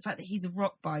the fact that he's a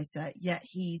rock biter, yet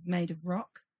he's made of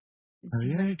rock.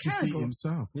 He just eat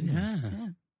himself, wouldn't he? Yeah,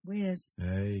 weird.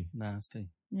 Hey, nasty.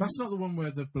 Yeah. That's not the one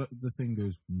where the thing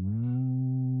goes.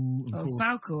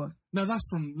 Falcor. No, that's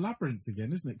from Labyrinth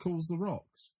again, isn't it? Calls the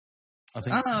rocks. I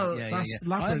think so. Yeah, that's I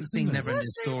Labyrinth, haven't seen isn't it?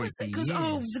 Neverending Story for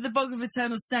years. For the bog of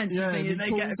eternal stench, Yeah, thing, and they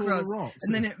he get calls all across, the rocks,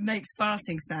 and then it makes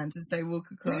farting sounds as they walk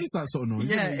across. It is that sort of noise.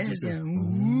 Yeah, isn't it Just is.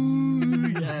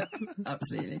 goes, Yeah,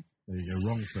 absolutely. There you go.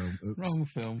 Wrong film. Oops. Wrong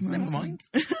film. Never mind.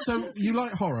 So you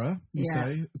like horror, you Yeah.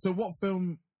 say. So what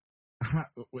film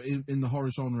in the horror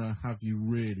genre have you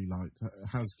really liked?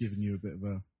 Has given you a bit of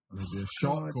maybe a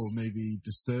shock God. or maybe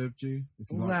disturbed you? If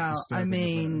you like Well, I disturbing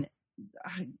mean,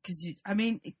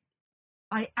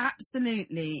 I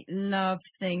absolutely love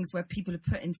things where people are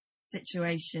put in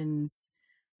situations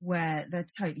where they're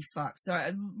totally fucked. So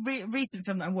a recent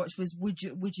film that I watched was Would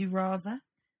You Rather?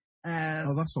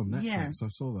 Oh, that's on Netflix. yeah. I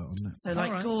saw that on Netflix.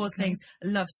 So gore things. I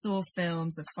love Saw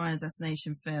films, the Final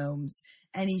Destination films,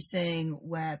 anything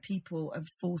where people are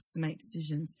forced to make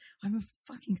decisions. I'm a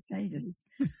fucking sadist.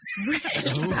 It's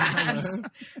really bad.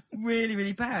 Really,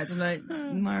 really bad. I'm like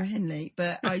Myra Hindley,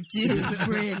 but I do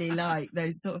really like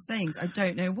those sort of things. I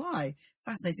don't know why.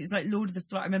 Fascinating. It's like Lord of the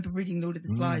Flies. I remember reading Lord of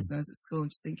the Flies when I was at school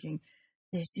and just thinking,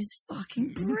 this is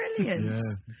fucking brilliant. Yeah.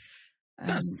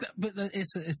 But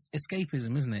it's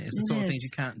escapism, isn't it? It's the sort of things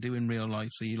you can't do in real life,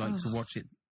 so you like to watch it.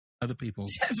 Other people,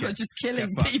 just killing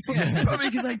fucked. people, probably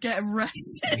because I get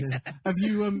arrested. Yeah. Have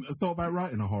you thought about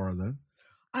writing a horror then?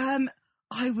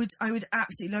 I would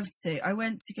absolutely love to. I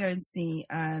went to go and see.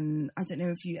 I don't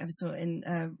know if you ever saw it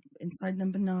in Inside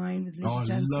Number 9 with Lee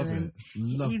Jensen. I love it.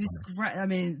 He was great. I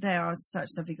mean, they are such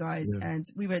lovely guys, and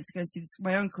we went to go see this.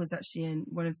 My uncle's actually in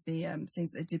one of the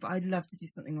things that they do, but I'd love to do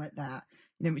something like that.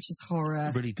 Which is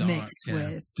horror really dark, mixed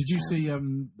with. Did you see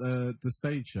the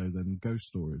stage show then, Ghost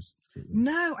Stories?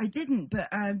 No, I didn't. But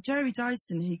Jeremy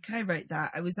Dyson, who co-wrote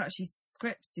that, I was actually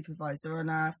script supervisor on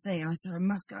our thing, and I said, I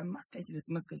must go see this.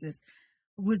 I must go see this.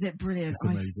 Was it brilliant? It's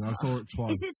amazing. I saw it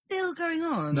twice. Is it still going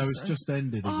on? No, it's just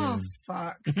ended again. Oh,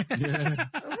 fuck. Yeah.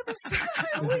 What the fuck?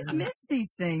 I always miss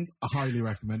these things. I highly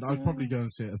recommend. I'd probably go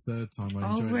and see it a third time. I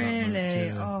enjoyed it really?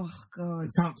 that much. Oh, God.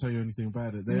 I can't tell you anything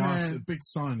about it. They ask a big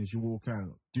sign as you walk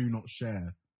out, do not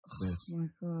share this. Oh, my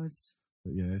God.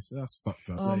 But yeah, that's fucked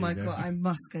up. Oh, there my you go. God. I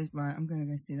must go. Right, I'm going to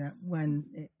go see that when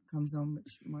it comes on,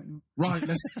 which might not. Right,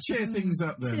 let's cheer things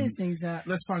up then. Cheer things up.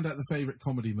 Let's find out the favourite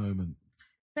comedy moment.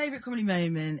 Favourite comedy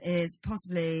moment is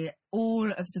possibly all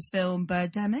of the film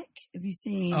Birdemic. Have you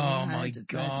seen? Oh my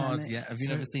God! Birdemic? Yeah, have you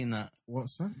never seen that?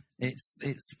 What's that? It's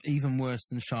even worse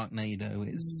than Sharknado.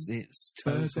 It's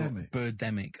total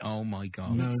Birdemic. Oh my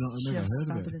God! No, I've never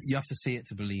heard of it. You have to see it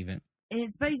to believe it.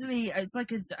 It's basically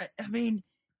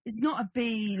it's not a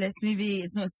B-list movie.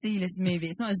 It's not a C-list movie.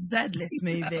 It's not a Z-list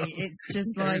movie. It's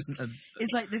just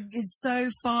it's so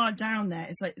far down there.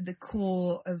 It's like the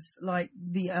core of like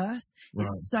the earth. Right.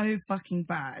 It's so fucking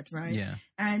bad, right? Yeah.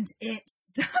 And it's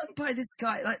done by this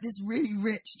guy, like this really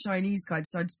rich Chinese guy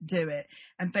decided to do it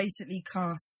and basically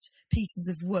cast pieces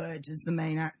of wood as the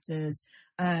main actors.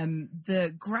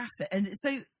 The graphic, and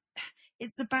so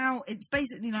it's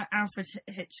basically like Alfred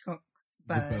Hitchcock's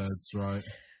Birds. The Birds, right.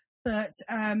 But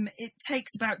it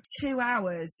takes about 2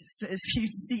 hours for you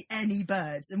to see any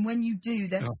birds. And when you do,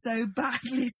 they're so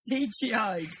badly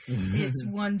CGI'd. It's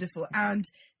wonderful. And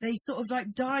they sort of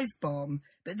like dive bomb,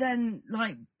 but then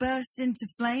like burst into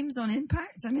flames on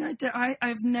impact. I mean,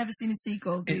 I've never seen a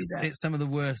seagull do that. It's some of the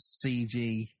worst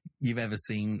CG you've ever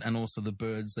seen. And also the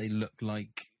birds, they look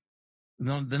like...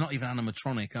 They're not even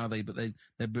animatronic, are they? But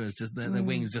they're birds. Just their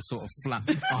wings just sort of flap.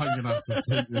 I'm gonna have to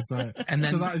seek this out. And then,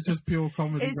 so that is just pure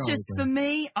comedy. It's just for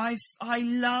me. I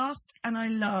laughed and I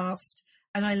laughed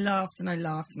and I laughed and I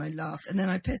laughed and I laughed, and then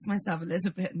I pissed myself a little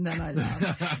bit and then I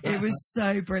laughed. It was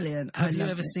so brilliant. Have you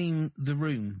ever seen The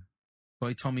Room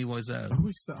by Tommy Wiseau? I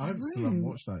still haven't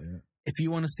watched that yet. If you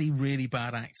want to see really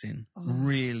bad acting,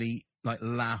 really like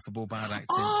laughable bad acting.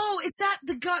 Oh, is that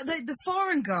the guy, the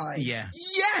foreign guy? Yeah.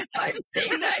 Yes, I've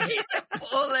seen that. He's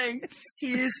appalling.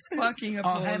 He is fucking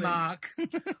appalling. Oh, hey, Mark.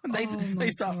 they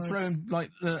start throwing like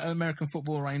the American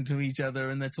football around to each other,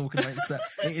 and they're talking about stuff.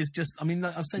 It is just, I mean,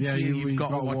 like I've said to you, you've got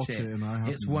to watch it.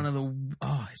 It's one of the,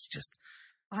 it's just.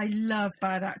 I love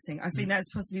bad acting. I think that's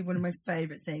possibly one of my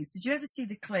favourite things. Did you ever see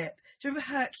the clip? Do you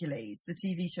remember Hercules, the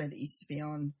TV show that used to be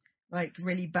on? Like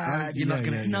really bad. You're not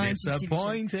going to be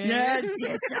disappointed. Yeah,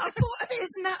 disappointed.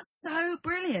 Isn't that so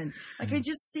brilliant? Like I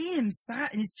just see him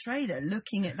sat in his trailer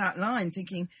looking at that line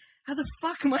thinking, how the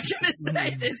fuck am I going to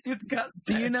say this with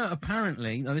gusto? Do you know,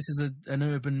 apparently, now this is an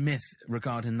urban myth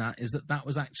regarding that, is that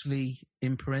was actually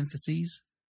in parentheses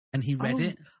and he read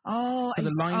it. Oh, so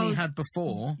the line he had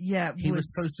before, he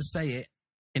was supposed to say it.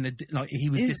 He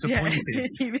was disappointed.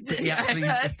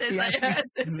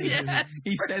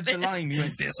 He said the line. He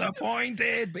went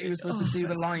disappointed, but he was supposed to do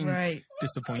the line. Great.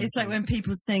 Disappointed. It's like when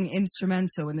people sing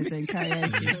instrumental when they're doing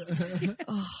karaoke.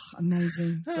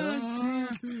 Amazing!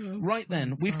 Right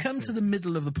then, we've come to the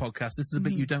middle of the podcast. This is a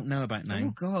bit you don't know about now. Oh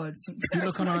God! If you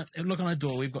look on our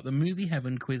door, we've got the Movie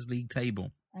Heaven Quiz League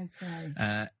table.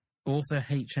 Okay. Author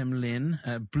H.M. Lynn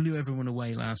blew everyone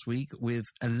away last week with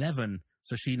 11.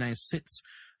 So she now sits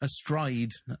astride.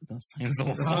 That sounds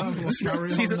awful.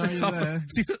 She's at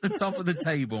the top of the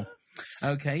table.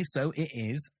 Okay, so it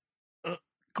is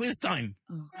quiz time.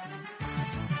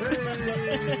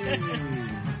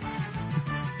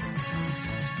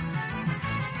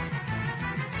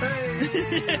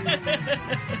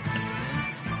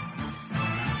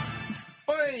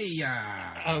 Oh,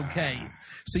 Okay,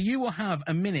 so you will have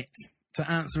a minute to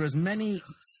answer as many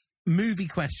movie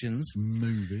questions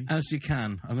as you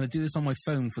can. I'm going to do this on my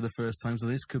phone for the first time, so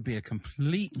this could be a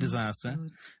complete disaster.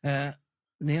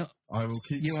 Neil, I will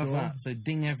keep you score. have that, so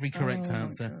ding every correct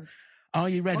answer. Are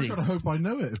you ready? I've got to hope I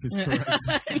know it if it's correct.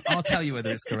 I'll tell you whether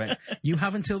it's correct. You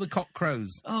have until the cock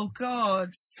crows. Oh God!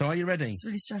 So are you ready? It's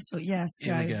really stressful. Yes,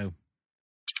 go. Here we go.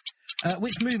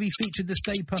 Which movie featured the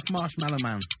Stay Puft Marshmallow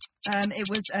Man? It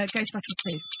was Ghostbusters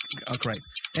 2. Oh, great.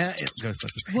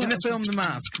 Ghostbusters. What? In the film The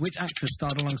Mask, which actress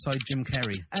starred alongside Jim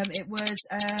Carrey? It was,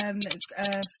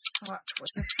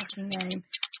 what's her fucking name?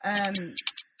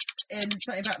 In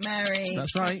Something About Mary.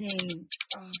 That's right.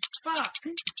 Fuck.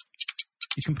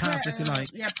 You can pass if you like.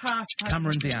 Yeah, pass.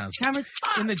 Cameron Diaz.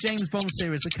 In the James Bond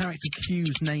series, the character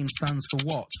Q's name stands for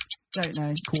what? Don't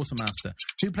know. Quartermaster.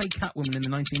 Who played Catwoman in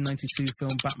the 1992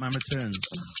 film Batman Returns?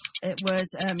 It was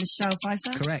Michelle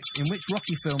Pfeiffer. Correct. In which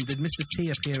Rocky film did Mr.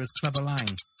 T appear as Clubber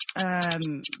Lang?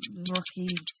 Rocky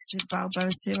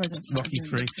Balboa 2. Rocky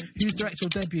 3. Whose directorial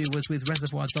debut was with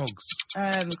Reservoir Dogs?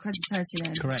 Quentin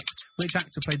Tarantino. Correct. Which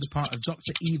actor played the part of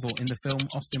Dr. Evil in the film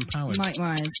Austin Powers? Mike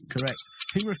Myers. Correct.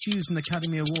 Who refused an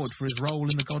Academy Award for his role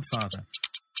in The Godfather?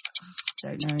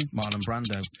 Don't know. Marlon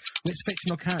Brando. Which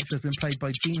fictional character has been played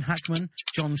by Gene Hackman,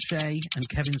 John Shea, and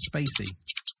Kevin Spacey?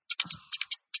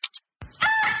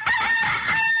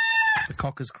 The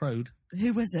cock has crowed.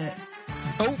 Who was it?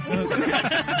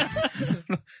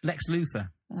 Lex Luthor.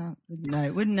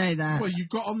 Wouldn't know that. Well, you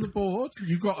got on the board.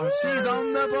 She's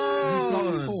on the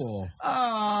board. You got 4.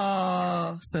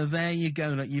 Oh. So there you go.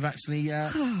 Look, you've actually. I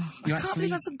can't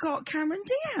believe I forgot Cameron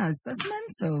Diaz. That's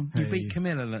mental. You beat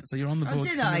Camilla, look, so you're on the board. Oh,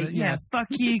 did I? Camilla, yeah. Fuck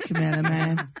you, Camilla,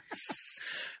 man.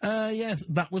 Yes,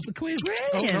 that was the quiz.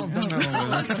 Brilliant.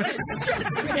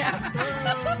 Stress me out.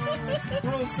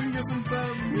 We're all fingers and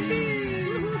thumbs.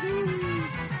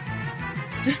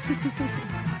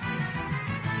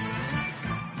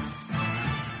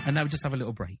 And now we just have a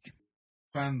little break.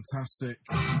 Fantastic.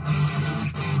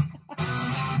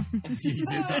 You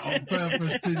did that on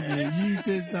purpose, didn't you? You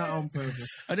did that on purpose.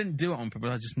 I didn't do it on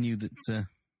purpose. I just knew that.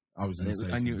 I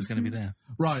knew it was going to be there.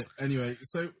 Right. Anyway,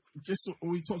 so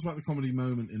we talked about the comedy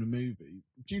moment in a movie.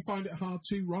 Do you find it hard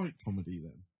to write comedy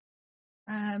then?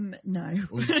 No.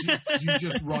 Or do you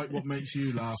just write what makes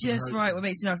you laugh? Just write what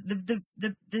makes you laugh.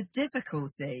 The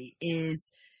difficulty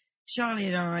is Charlie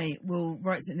and I will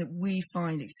write something that we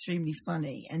find extremely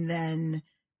funny, and then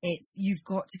you've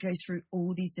got to go through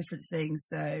all these different things.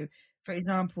 So, for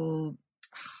example,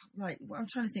 like I'm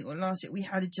trying to think. Well, last year we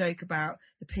had a joke about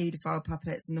the paedophile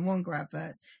puppets and the Wonga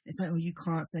adverts. It's like, oh, you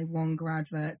can't say Wonga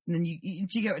adverts, and then do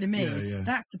you get what I mean? Yeah.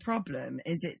 That's the problem.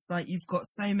 Is it's like you've got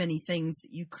so many things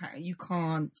that you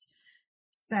can't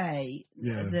say.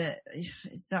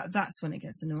 That's when it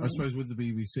gets annoying. I suppose with the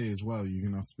BBC as well, you're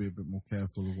going to have to be a bit more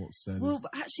careful of what's said. Well,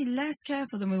 but actually less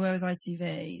careful than we were with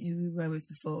ITV, who we were with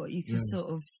before. You can sort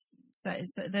of say,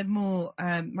 so they're more.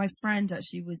 My friend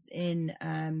actually was in.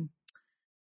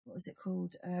 What was it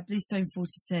called? Bluestone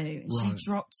 42, and she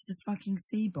dropped the fucking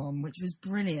C-bomb, which was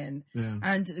brilliant. Yeah.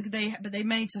 And they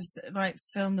made her like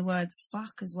film the word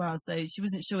 "fuck" as well, so she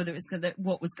wasn't sure that it was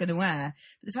what was going to air.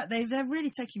 But the fact they're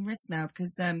really taking risks now,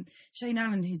 because Shane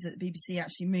Allen, who's at the BBC,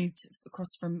 actually moved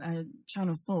across from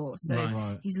Channel 4,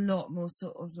 so he's a lot more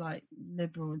sort of like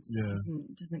liberal.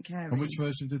 Doesn't care. And which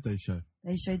version did they show?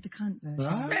 They showed the cunt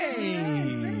version.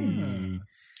 Hey!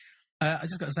 I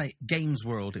just got to say, Games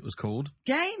World, it was called.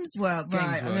 Games World,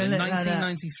 right. Games World, in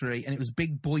 1993, and it was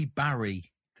Big Boy Barry.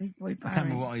 Big Boy Barry. I can't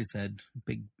remember what I said.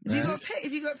 Have you got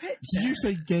a picture? Did you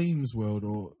say Games World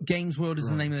or... Games World is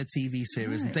the name of the TV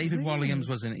series. Right, David Walliams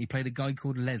was in it. He played a guy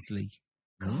called Leslie.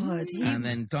 God. And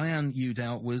then Diane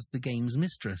Udall was the game's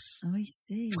mistress. Oh, I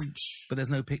see. But there's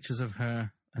no pictures of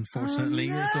her, unfortunately.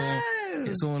 Oh, no.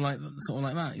 It's all like sort of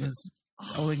like that. It was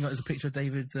all they got is a picture of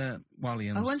David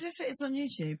Walliams. I wonder if it is on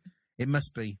YouTube. It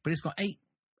must be, but it's got 8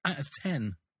 out of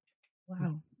 10.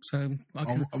 Wow! So,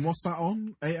 and what's that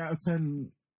on? 8 out of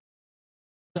 10.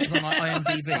 That's on like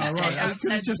IMDb. Oh, right. 8 out of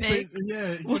 10 it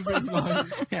could be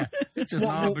like it's just an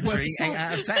arbitrary 8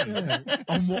 out of 10. Yeah.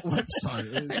 On what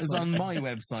website? It was on my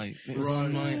website. It was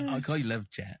on my. I love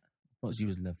Jet. Well, she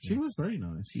was lovely. She was very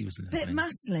nice. She was lovely. Bit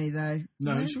muscly though.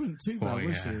 No, she wasn't too bad,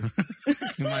 was she?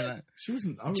 You like that? She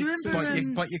wasn't. Do you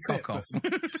remember bite your cock off?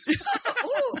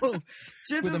 Oh,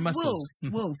 do you remember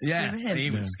Wolf? Yeah, do you remember him?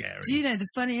 he was scary. Do you know the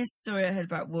funniest story I heard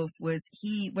about Wolf was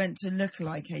he went to a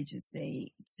lookalike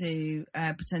agency to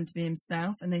pretend to be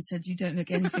himself, and they said, "You don't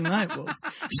look anything like Wolf."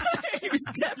 So he was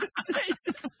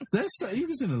devastated. He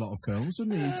was in a lot of films,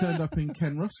 wasn't he? He turned up in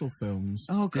Ken Russell films.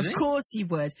 Oh, of course he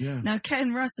would. Yeah. Now,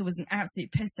 Ken Russell was an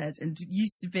absolute pisshead and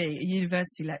used to be a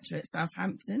university lecturer at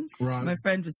Southampton. Right. My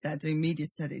friend was there doing media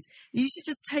studies. You should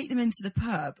just take them into the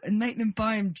pub and make them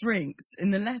buy him drinks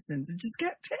in the lessons and just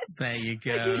get pissed. There you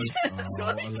go. That's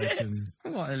what he did.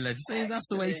 What a legend. See, that's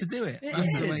the way to do it. It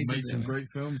That's the way to Made do some it. great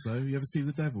films, though. You ever see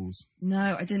The Devils?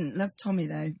 No, I didn't. Love Tommy,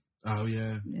 though. Oh,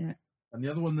 yeah. Yeah. And the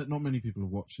other one that not many people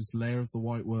have watched is Lair of the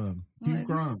White Worm. Hugh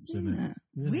Grant's in it.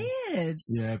 Really? Weird.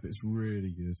 Yeah, but it's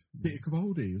really good. Peter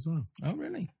Capaldi as well. Oh,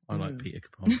 really? I like Peter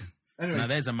Capaldi. Anyway. Now,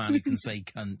 there's a man who can say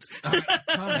cunt.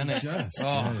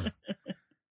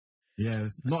 Yeah,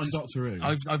 not in Doctor Who.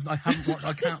 I haven't watched,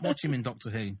 I can't watch him in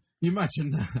Doctor Who. You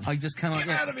imagine that? I just cannot. Get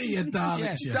out of here, you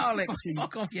Daleks! Yeah, Daleks,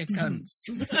 fuck off, you cunts.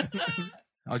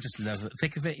 I just love it.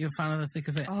 Thick of It? You're a fan of The Thick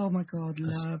of It? Oh my God,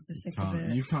 love The Thick of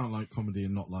It. You can't like comedy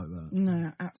and not like that.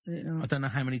 No, absolutely not. I don't know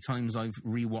how many times I've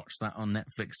rewatched that on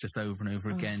Netflix just over and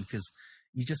over again, because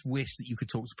you just wish that you could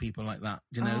talk to people like that.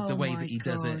 You know, the way that he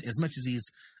does it, as much as he's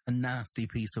a nasty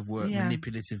piece of work,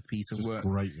 manipulative piece of work.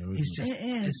 Great though, isn't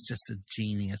it? It's just a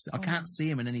genius. I can't see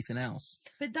him in anything else.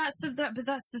 But that's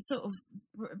the sort of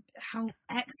how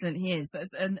excellent he is.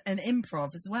 That's an improv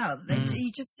as well.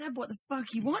 He just said what the fuck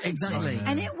he wanted, exactly,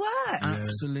 and it worked.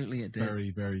 Absolutely, it did.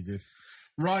 Very, very good.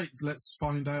 Right, let's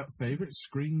find out favourite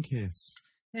screen kiss.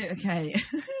 Okay.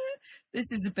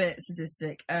 This is a bit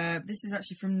sadistic. This is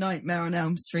actually from Nightmare on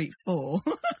Elm Street 4.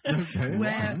 Okay.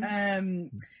 Where,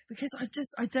 because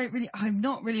I'm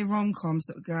not really a rom-com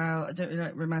sort of girl. I don't really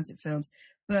like romantic films,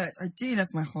 but I do love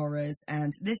my horrors.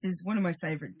 And this is one of my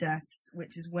favourite deaths,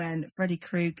 which is when Freddy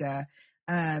Krueger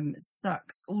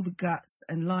sucks all the guts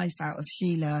and life out of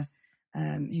Sheila,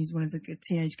 who's one of the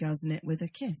teenage girls in it, with a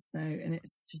kiss. And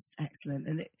it's just excellent.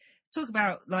 And talk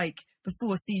about like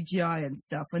before CGI and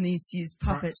stuff when they used to use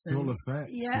puppets and effects.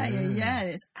 Yeah.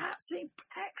 It's absolutely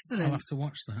excellent. I'll have to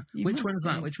watch that. Which one's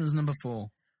that? Which one's number 4?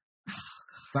 Oh,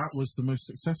 that was the most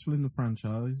successful in the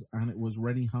franchise, and it was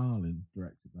Rennie Harlin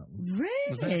directed that one.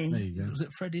 Really? There you go. Was it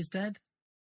Freddy's Dead?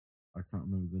 I can't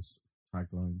remember this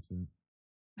tagline to it.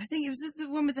 I think it was the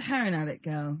one with the heroin addict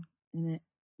girl in it.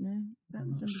 No,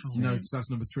 no, because that's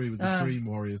number 3 with the Dream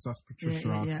Warriors. That's Patricia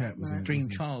Arquette, was it? Dream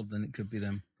Child, then it could be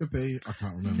them. Could be. I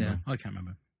can't remember. Yeah, I can't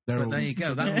remember. But there you go.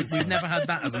 We've never had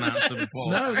that as an answer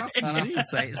before. No, that's I have me. to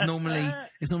say it's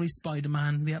normally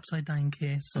Spider-Man, the Upside Down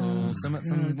Kiss, or something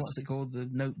from what's it called, the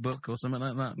Notebook, or something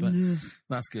like that. But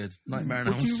that's good. Nightmare on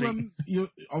Elm Street.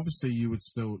 Obviously, you're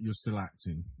still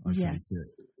acting. I take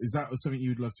it. Is that something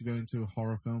you'd love to go into, a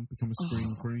horror film, become a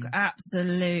screen queen?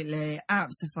 Absolutely,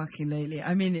 absolutely.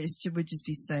 I mean, would just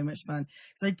be so much fun.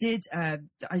 So I did. I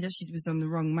actually was on The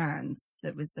Wrong Man's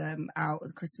that was out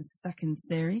at Christmas, the second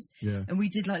series. Yeah. And we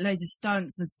did like loads of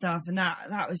stunts and stuff, and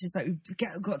that was just like we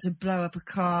got to blow up a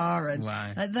car and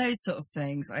like those sort of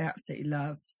things. I absolutely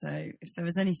love. So if there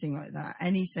was anything like that,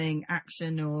 anything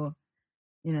action or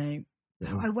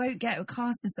I won't get a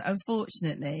casting,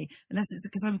 unfortunately, unless it's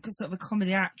because I'm sort of a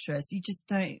comedy actress. You just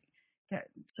don't get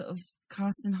sort of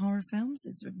cast in horror films.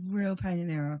 It's a real pain in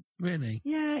the ass. Really?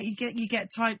 Yeah, you get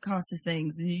typecast of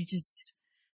things, and you just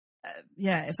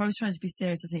if I was trying to be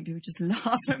serious, I think people would just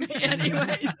laugh at me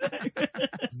anyway.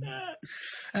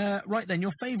 Right then,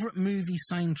 your favourite movie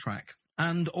soundtrack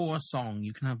and or a song.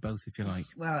 You can have both if you like.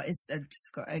 Well, it's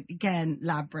just got, again,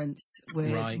 Labyrinth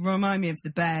with remind me of The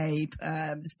Babe,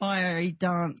 the fiery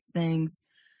dance things.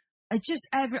 I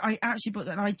actually bought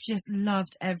that and I just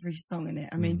loved every song in it.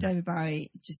 I mean, David Bowie,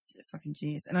 just a fucking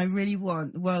genius. And I really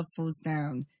want The World Falls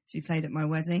Down to be played at my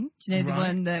wedding. Do you know the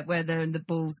one where they're in the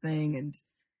ball thing and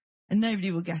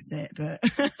nobody will guess it, but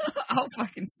I'll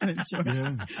fucking still enjoy it.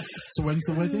 Yeah. So when's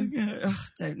the wedding?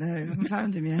 Don't know. I haven't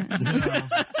found him yet.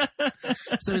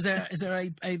 So is that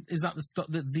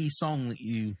the song that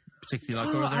you particularly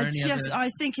like, or are there any other?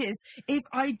 I think it's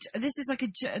this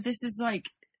is like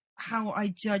how I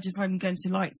judge if I'm going to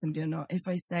like somebody or not. If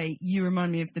I say, you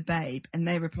remind me of The Babe, and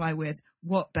they reply with,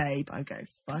 what babe? I go,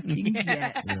 fucking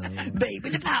yes. Babe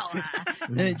with the power.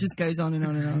 And it just goes on and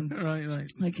on and on. Right.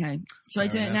 Okay. Shall I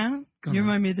do it now? You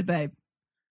remind me of The Babe.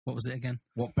 What was it again?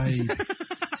 What babe?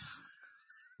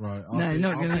 Right.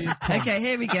 Not going to. Okay,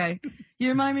 here we go. You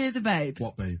remind me of The Babe.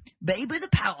 What babe? Babe with the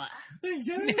power. There you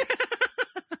go.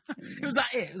 Was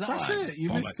that it? That's it. You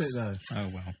missed it though. Oh,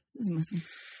 well. Doesn't matter.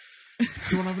 Do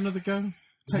you want to have another go?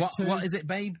 What is it,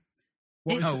 babe?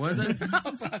 Was it?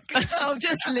 Oh,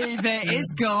 just leave it.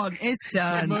 It's gone. It's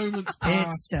done. The moment's passed.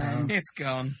 It's done. It's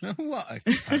gone. What a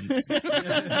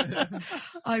cunt.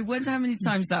 I wonder how many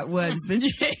times that word has been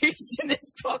used in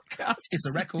this podcast. It's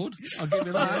a record. I'll give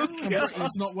you that.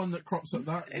 It's not one that crops up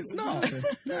that. It's not.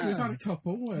 No. We've had a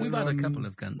couple. We've had a couple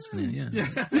of cunts in here, yeah.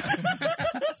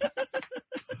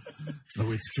 It's no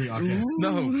way to treat our guests.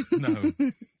 No.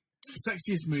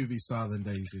 Sexiest movie star then,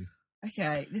 Daisy?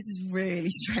 Okay, this is really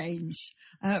strange.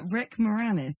 Rick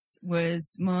Moranis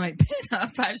was my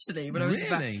pin-up, actually, when I was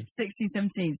about 16,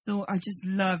 17. So I just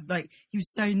loved, he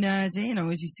was so nerdy, and I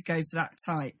always used to go for that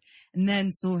type. And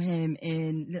then saw him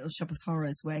in Little Shop of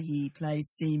Horrors, where he plays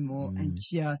Seymour, and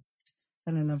just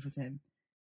fell in love with him.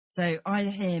 So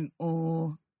either him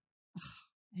or...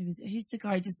 who's the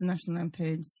guy who does the National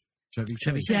Lampoons?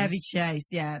 Chevy Chase,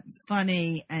 yeah.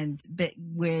 Funny and a bit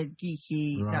weird,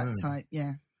 geeky, that type,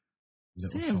 yeah.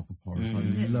 Little Shop of Horrors.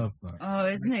 I love that. Oh,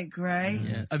 isn't it great?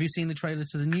 Yeah. Have you seen the trailer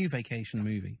to the new Vacation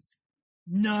movie?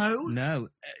 No.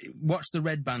 Watch the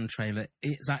Red Band trailer.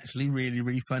 It's actually really,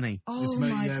 really funny. Oh,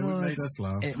 my God. It made us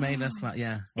laugh. It made us laugh,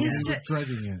 yeah. We were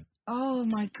dreading it. Oh,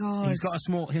 my God. He's got a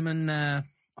small... Him and... I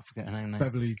forget her name now.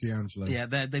 Beverly D'Angelo. Yeah,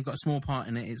 they've got a small part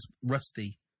in it. It's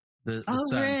Rusty. The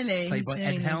son, really? Played by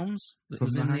Ed Helms, that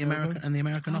was in the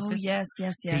American Office. Yes.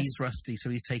 He's Rusty,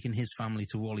 so he's taking his family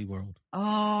to Wally World.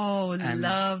 Oh, and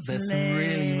lovely. There's some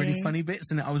really, really funny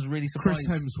bits in it. I was really surprised.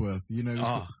 Chris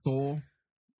Hemsworth, Thor.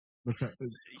 Look at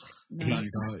that guy.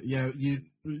 Yeah,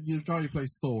 the guy who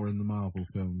plays Thor in the Marvel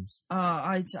films. Oh,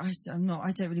 I'm not.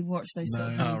 I don't really watch those sort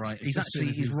of things. Oh, right.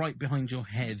 He's right behind your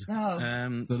head. Oh.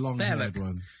 The long-haired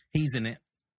one. He's in it.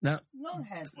 No.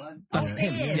 Long-haired one. Oh,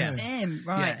 him.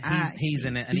 Right. Yeah, he's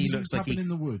in it, and he looks like Cabin in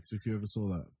the Woods, if you ever saw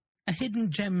that. A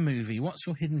hidden gem movie. What's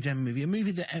your hidden gem movie? A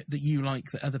movie that you like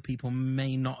that other people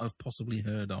may not have possibly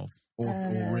heard of. Or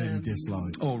really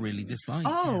dislike. Oh,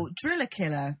 yeah. Driller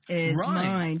Killer is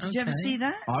mine. Did you ever see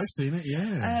that? I've seen it,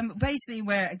 yeah. Basically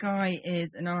where a guy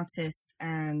is an artist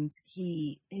and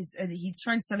he's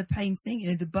trying to sell a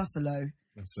painting, the buffalo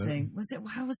thing. What's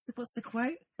the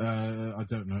quote? I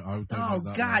don't know. I don't know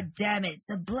that God one. damn it,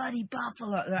 it's a bloody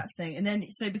buffalo, that thing. And then,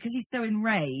 so because he's so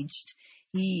enraged,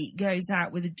 he goes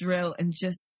out with a drill and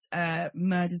just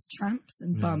murders tramps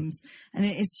and bums. And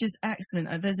it's just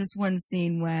excellent. There's this one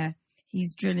scene where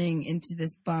he's drilling into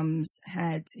this bum's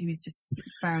head who he's just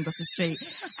found off the street.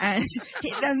 And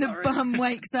then the bum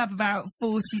wakes up about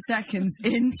 40 seconds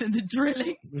into the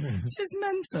drilling. It's just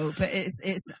mental, but it's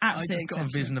absolutely I just got a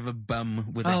vision of a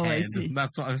bum with a head.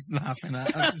 That's what I was laughing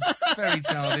at. It's very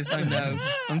childish, I know.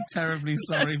 I'm terribly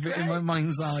sorry, but in my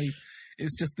mind's eye,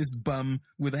 it's just this bum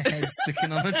with a head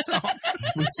sticking on the top.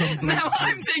 With some Now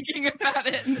I'm thinking about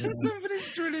it.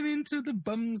 Somebody's drilling into the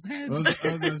bum's head. Well,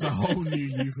 there's a whole new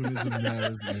euphemism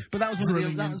there, isn't there? But that was one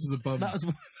Drilling of into the bum.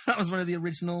 that was one of the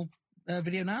original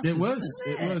video nasties. It was,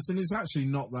 and it's actually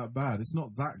not that bad. It's not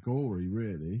that gory,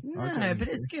 really. No, but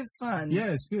it's good fun.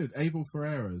 Yeah, it's good. Abel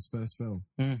Ferreira's first film.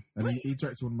 Mm. And he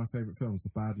directed one of my favourite films, The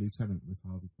Bad Lieutenant, with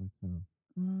Harvey Keitel.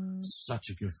 Such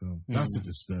a good film. That's a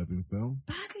disturbing film.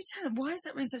 Bad Lieutenant, why is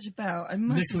that ring such a bell? I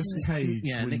must Nicolas Cage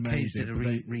remade Nick Cage it, did a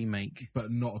but remake. but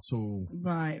not at all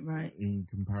Right. in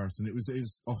comparison. It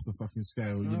was off the fucking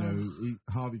scale, you know.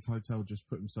 Harvey Keitel just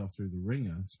put himself through the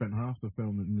ringer, spent half the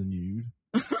film in the nude,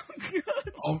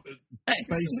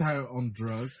 spaced out on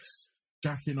drugs,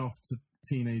 jacking off to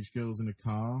teenage girls in a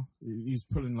car. He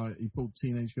pulled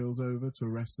teenage girls over to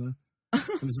arrest them.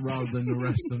 And rather than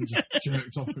arrest them, just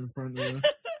jerked off in front of her.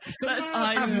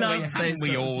 Haven't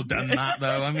we all done that,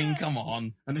 though? I mean, come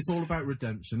on. And it's all about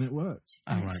redemption. It works.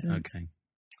 Oh, right, okay.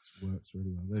 It works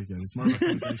really well. There you go. It's my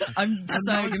recommendation. I'm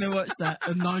going to watch that.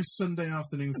 A nice Sunday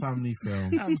afternoon family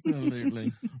film.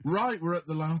 Absolutely. Right, we're at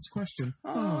the last question.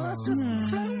 Oh, that's just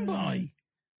flown by.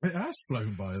 It has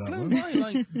flown by, that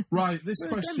one. Right, this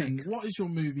question. What is your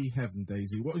movie heaven,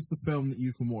 Daisy? What is the film that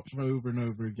you can watch over and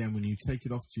over again when you take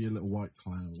it off to your little white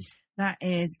cloud? That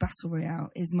is Battle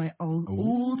Royale, is my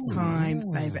all-time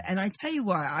favourite. And I tell you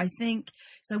why, I think...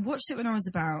 So I watched it when I was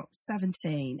about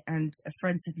 17, and a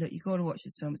friend said, look, you've got to watch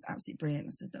this film. It's absolutely brilliant. I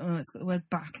said, oh, it's got the word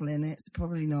battle in it, so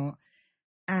probably not.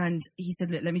 And he said,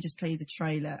 look, let me just play you the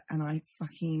trailer. And I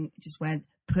fucking just went...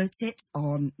 Put it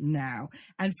on now.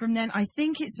 And from then, I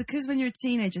think it's because when you're a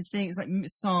teenager, things like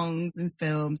songs and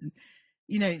films and,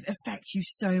 you know, affect you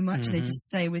so much. They just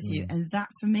stay with you. And that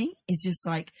for me is just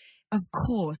like, of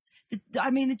course, the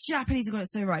Japanese have got it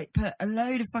so right. Put a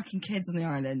load of fucking kids on the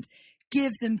island,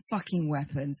 give them fucking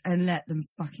weapons and let them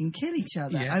fucking kill each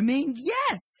other. Yeah. I mean,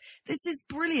 yes, this is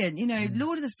brilliant. You know,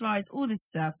 Lord of the Flies, all this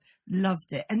stuff,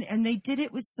 loved it. And they did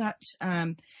it with such,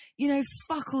 you know,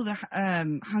 fuck all the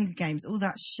Hunger Games, all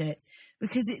that shit,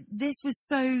 because this was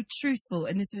so truthful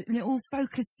and it all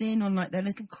focused in on like their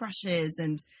little crushes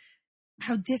and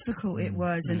how difficult it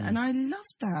was. And I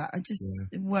loved that.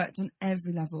 It worked on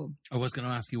every level. I was going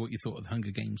to ask you what you thought of the Hunger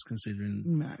Games, considering...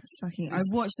 No, fucking... I've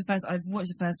watched the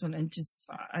first one and just...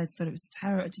 I thought it was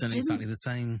terrible. It just exactly the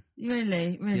same.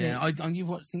 Really? Yeah, I think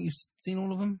you've seen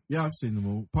all of them? Yeah, I've seen them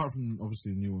all. Apart from,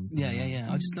 obviously, the new one. Yeah.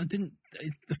 I didn't...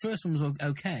 the first one was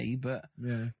okay, but...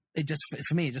 Yeah. It just...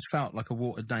 For me, it just felt like a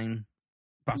watered-down...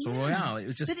 Battle Royale. It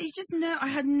was just... But I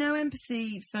had no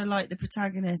empathy for like the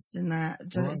protagonist in that.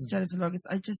 It's Jennifer Lawrence.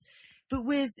 But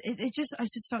with it, I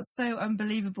just felt so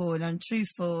unbelievable and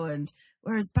untruthful. And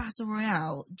whereas Battle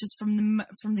Royale, just from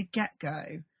the get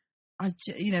go, as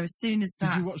soon as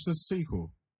that. Did you watch the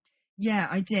sequel? Yeah,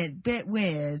 I did. Bit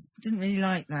weird. Didn't really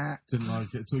like that. Didn't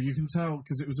like it at all. You can tell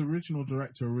because it was original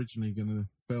director originally going to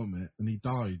film it, and he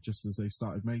died just as they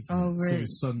started making it. Really? So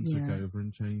his son took over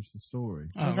and changed the story.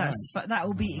 That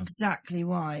will be exactly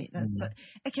why.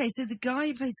 Okay. So the guy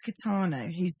who plays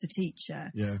Kitano, who's the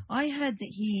teacher, I heard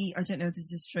that I don't know if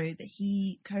this is true, that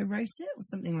he co-wrote it or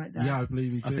something like that. Yeah, I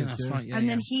believe he did. I think that's right. Yeah, and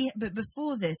then but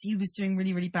before this, he was doing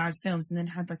really, really bad films, and then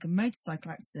had like a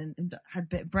motorcycle accident and had a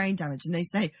bit of brain damage. And they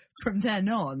say from then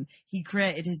on, he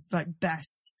created his like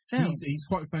best films. He's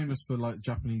quite famous for like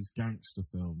Japanese gangster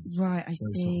films. Right, I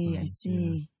see. Yeah.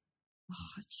 Oh,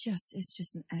 it's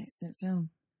just an excellent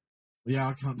film. Yeah,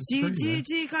 I can't disagree.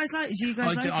 Do you guys like? Do you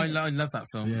guys like it? I love that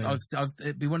film. Yeah.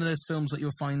 It'd be one of those films that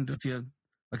you'll find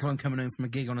if I'm coming home from a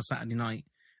gig on a Saturday night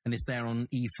and it's there on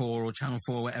E4 or Channel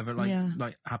 4 or whatever, like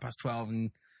 12:30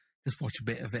 and just watch a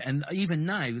bit of it. And even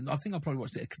now, I think I probably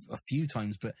watched it a few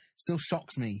times, but it still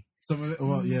shocks me. Some of it,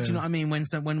 well, yeah. Do you know what I mean?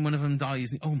 When one of them dies,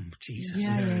 oh Jesus!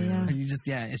 Yeah. And you just,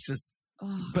 it's just.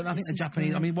 Oh, but I think the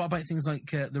Japanese. Great. I mean, what about things like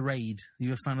The Raid? Are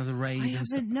you a fan of The Raid?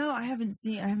 I haven't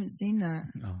seen that.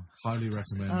 Oh, highly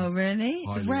recommend. Oh, really?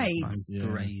 The Raid. The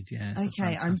Raid. Yeah.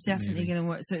 Okay, I'm definitely going to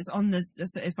watch. So it's on the.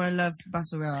 So if I love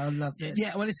Battle Royale, I'll love it.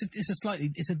 Yeah, well, it's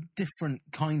a different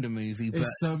kind of movie, but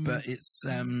it's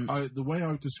the way I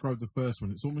would describe the first one,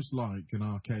 it's almost like an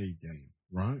arcade game,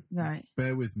 right? Right.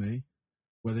 Bear with me.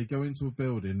 Where they go into a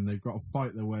building and they've got to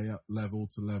fight their way up level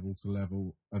to level to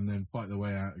level and then fight their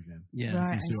way out again. Yeah.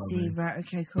 Right, I see. Right,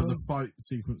 okay, cool. But the fight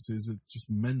sequences are just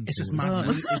mental. It's just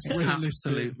madness. It's realistic.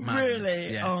 Absolute madness.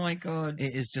 Really? Yeah. Oh my God.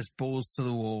 It is just balls to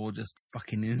the wall, just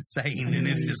fucking insane, and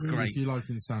it's just great. If you like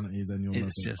insanity, then you'll love it.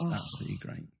 It's just absolutely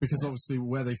great. Because obviously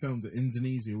where they filmed it,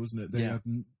 Indonesia, wasn't it? They had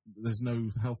there's no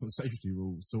health and safety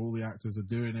rules, so all the actors are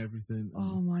doing everything.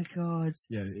 Oh my God.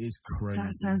 Yeah, it is crazy.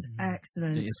 That sounds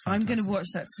excellent. It is I'm going to fantastic. watch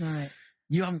that tonight.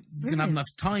 You haven't going to have enough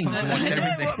time to watch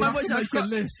everything. We'll have to make a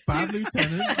list. Bad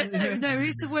Lieutenant. No,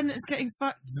 who's the one that's getting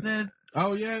fucked?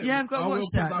 Oh, yeah. Yeah, I've got to watch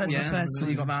that. That's the first So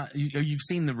one. you got that. You've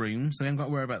seen The Room, so you haven't got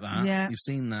to worry about that. Yeah. You've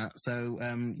seen that. So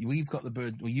we've got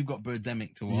you've got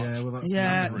Birdemic to watch. Yeah, well, that's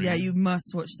Yeah, you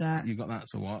must watch that. You've got that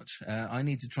to watch. I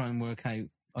need to try and work out.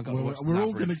 We're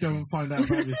all going to go and find out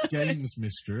about this Games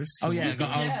Mistress. Oh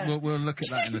yeah, we'll look at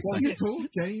that in a What's second. it called?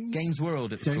 Games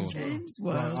World. It's called. Games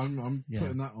World. Right, I'm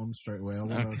putting that on straight away. I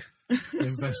want to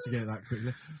investigate that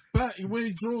quickly. But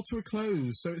we draw to a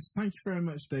close, so it's thank you very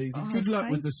much, Daisy. Good luck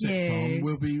with the sitcom.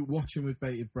 We'll be watching with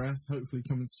bated breath. Hopefully,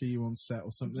 come and see you on set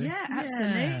or something. Yeah,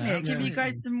 absolutely. Give you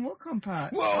guys some walk-on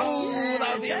parts. Whoa,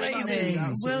 that would be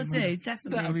amazing. Will do,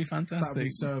 definitely. That would be fantastic. That would be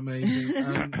so amazing.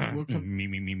 We'll come...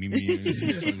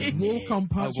 Walk on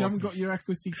parts. You haven't got your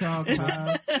equity card, pal.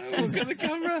 Look at the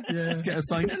camera. Yeah. Get a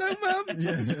sign. Hello, Mum.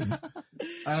 Yeah.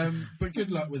 But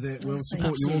good luck with it. We'll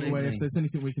support you all the way. If there's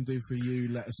anything we can do for you,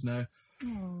 let us know.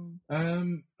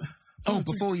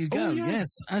 Before you go, yes,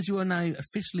 as you are now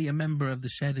officially a member of the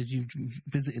Shed, as you've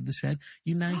visited the Shed,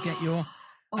 you now get your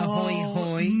Ahoy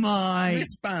Hoy my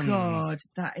wristbands. God,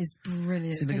 that is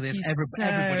brilliant. See, look at Thank this. you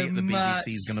Everybody at the much.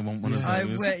 BBC is going to want one of I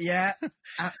those. will, yeah,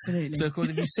 absolutely. So, of course,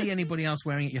 if you see anybody else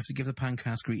wearing it, you have to give the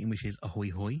Pancast greeting, which is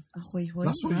Ahoy Hoy. Ahoy Hoy.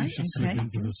 That's what you should slip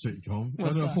into the sitcom.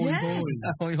 What's that? Ahoy Yes.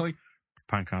 Ahoy Hoy.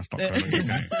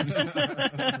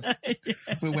 Pancast.co.uk.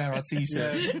 We'll wear our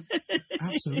t-shirts. Yeah,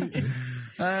 absolutely.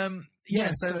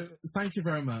 So thank you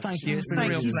very much. Thank you. It's been a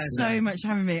Thank real you pleasure. so much for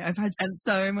having me. I've had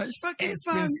so much fucking It's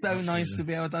fun. been so nice to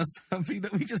be able to have something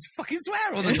that we just fucking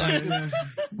swear all the time.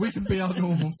 We can be our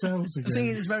normal selves again. The thing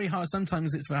is, it's very hard.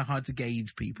 Sometimes it's very hard to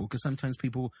gauge people because sometimes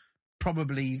people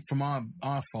probably from our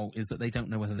fault is that they don't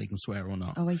know whether they can swear or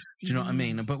not. Oh, I see. Do you know what I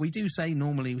mean? But we do say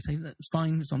normally, we say it's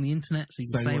fine, it's on the internet, so you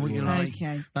can say what you like.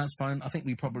 Okay. That's fine. I think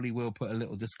we probably will put a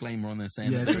little disclaimer on there saying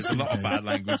that just there's a lot of bad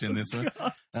language in this one.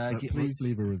 Please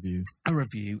leave a review. A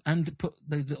review and put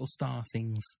those little star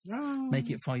things. Oh.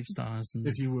 Make it 5 stars. And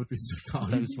if you would be so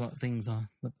kind. those what things are.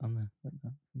 Look on there. Like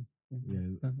that.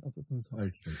 Yeah. Up on the top.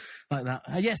 Okay. Like that.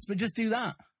 Yes, but just do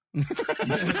that.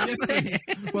 Yes, please.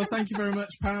 Well, thank you very much,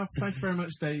 pal. Thank you very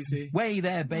much, Daisy. Way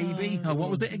there, baby. What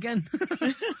was it again?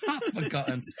 I've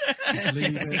forgotten. Just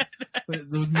leave it.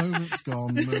 The moment's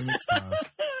gone. The moment's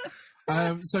passed.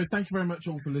 So thank you very much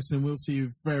all for listening. We'll see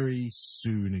you very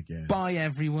soon again. Bye,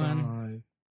 everyone.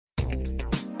 Bye.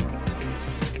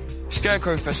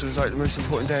 Scarecrow Festival is like the most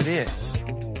important day of the year.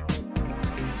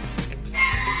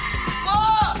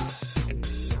 What?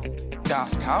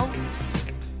 Daft Cow?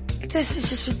 This is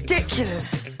just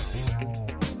ridiculous.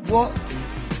 What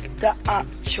the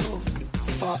actual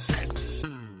fuck?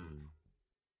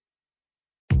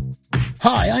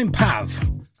 Hi, I'm Pav.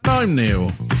 I'm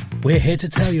Neil. We're here to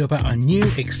tell you about our new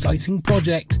exciting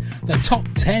project, the Top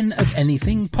 10 of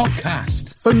Anything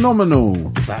podcast. Phenomenal.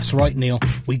 That's right, Neil.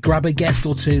 We grab a guest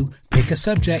or two, pick a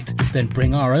subject, then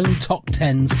bring our own top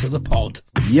 10s to the pod.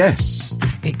 Yes.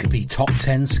 It could be top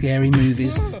 10 scary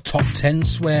movies, top 10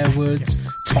 swear words,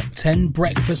 top 10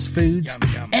 breakfast foods,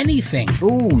 anything.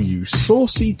 Oh, you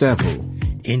saucy devil.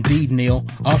 Indeed, Neil.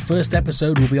 Our first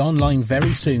episode will be online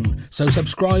very soon, so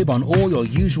subscribe on all your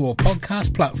usual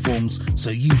podcast platforms so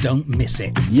you don't miss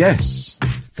it. Yes.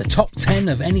 The Top 10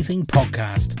 of Anything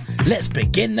podcast. Let's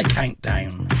begin the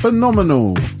countdown.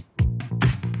 Phenomenal.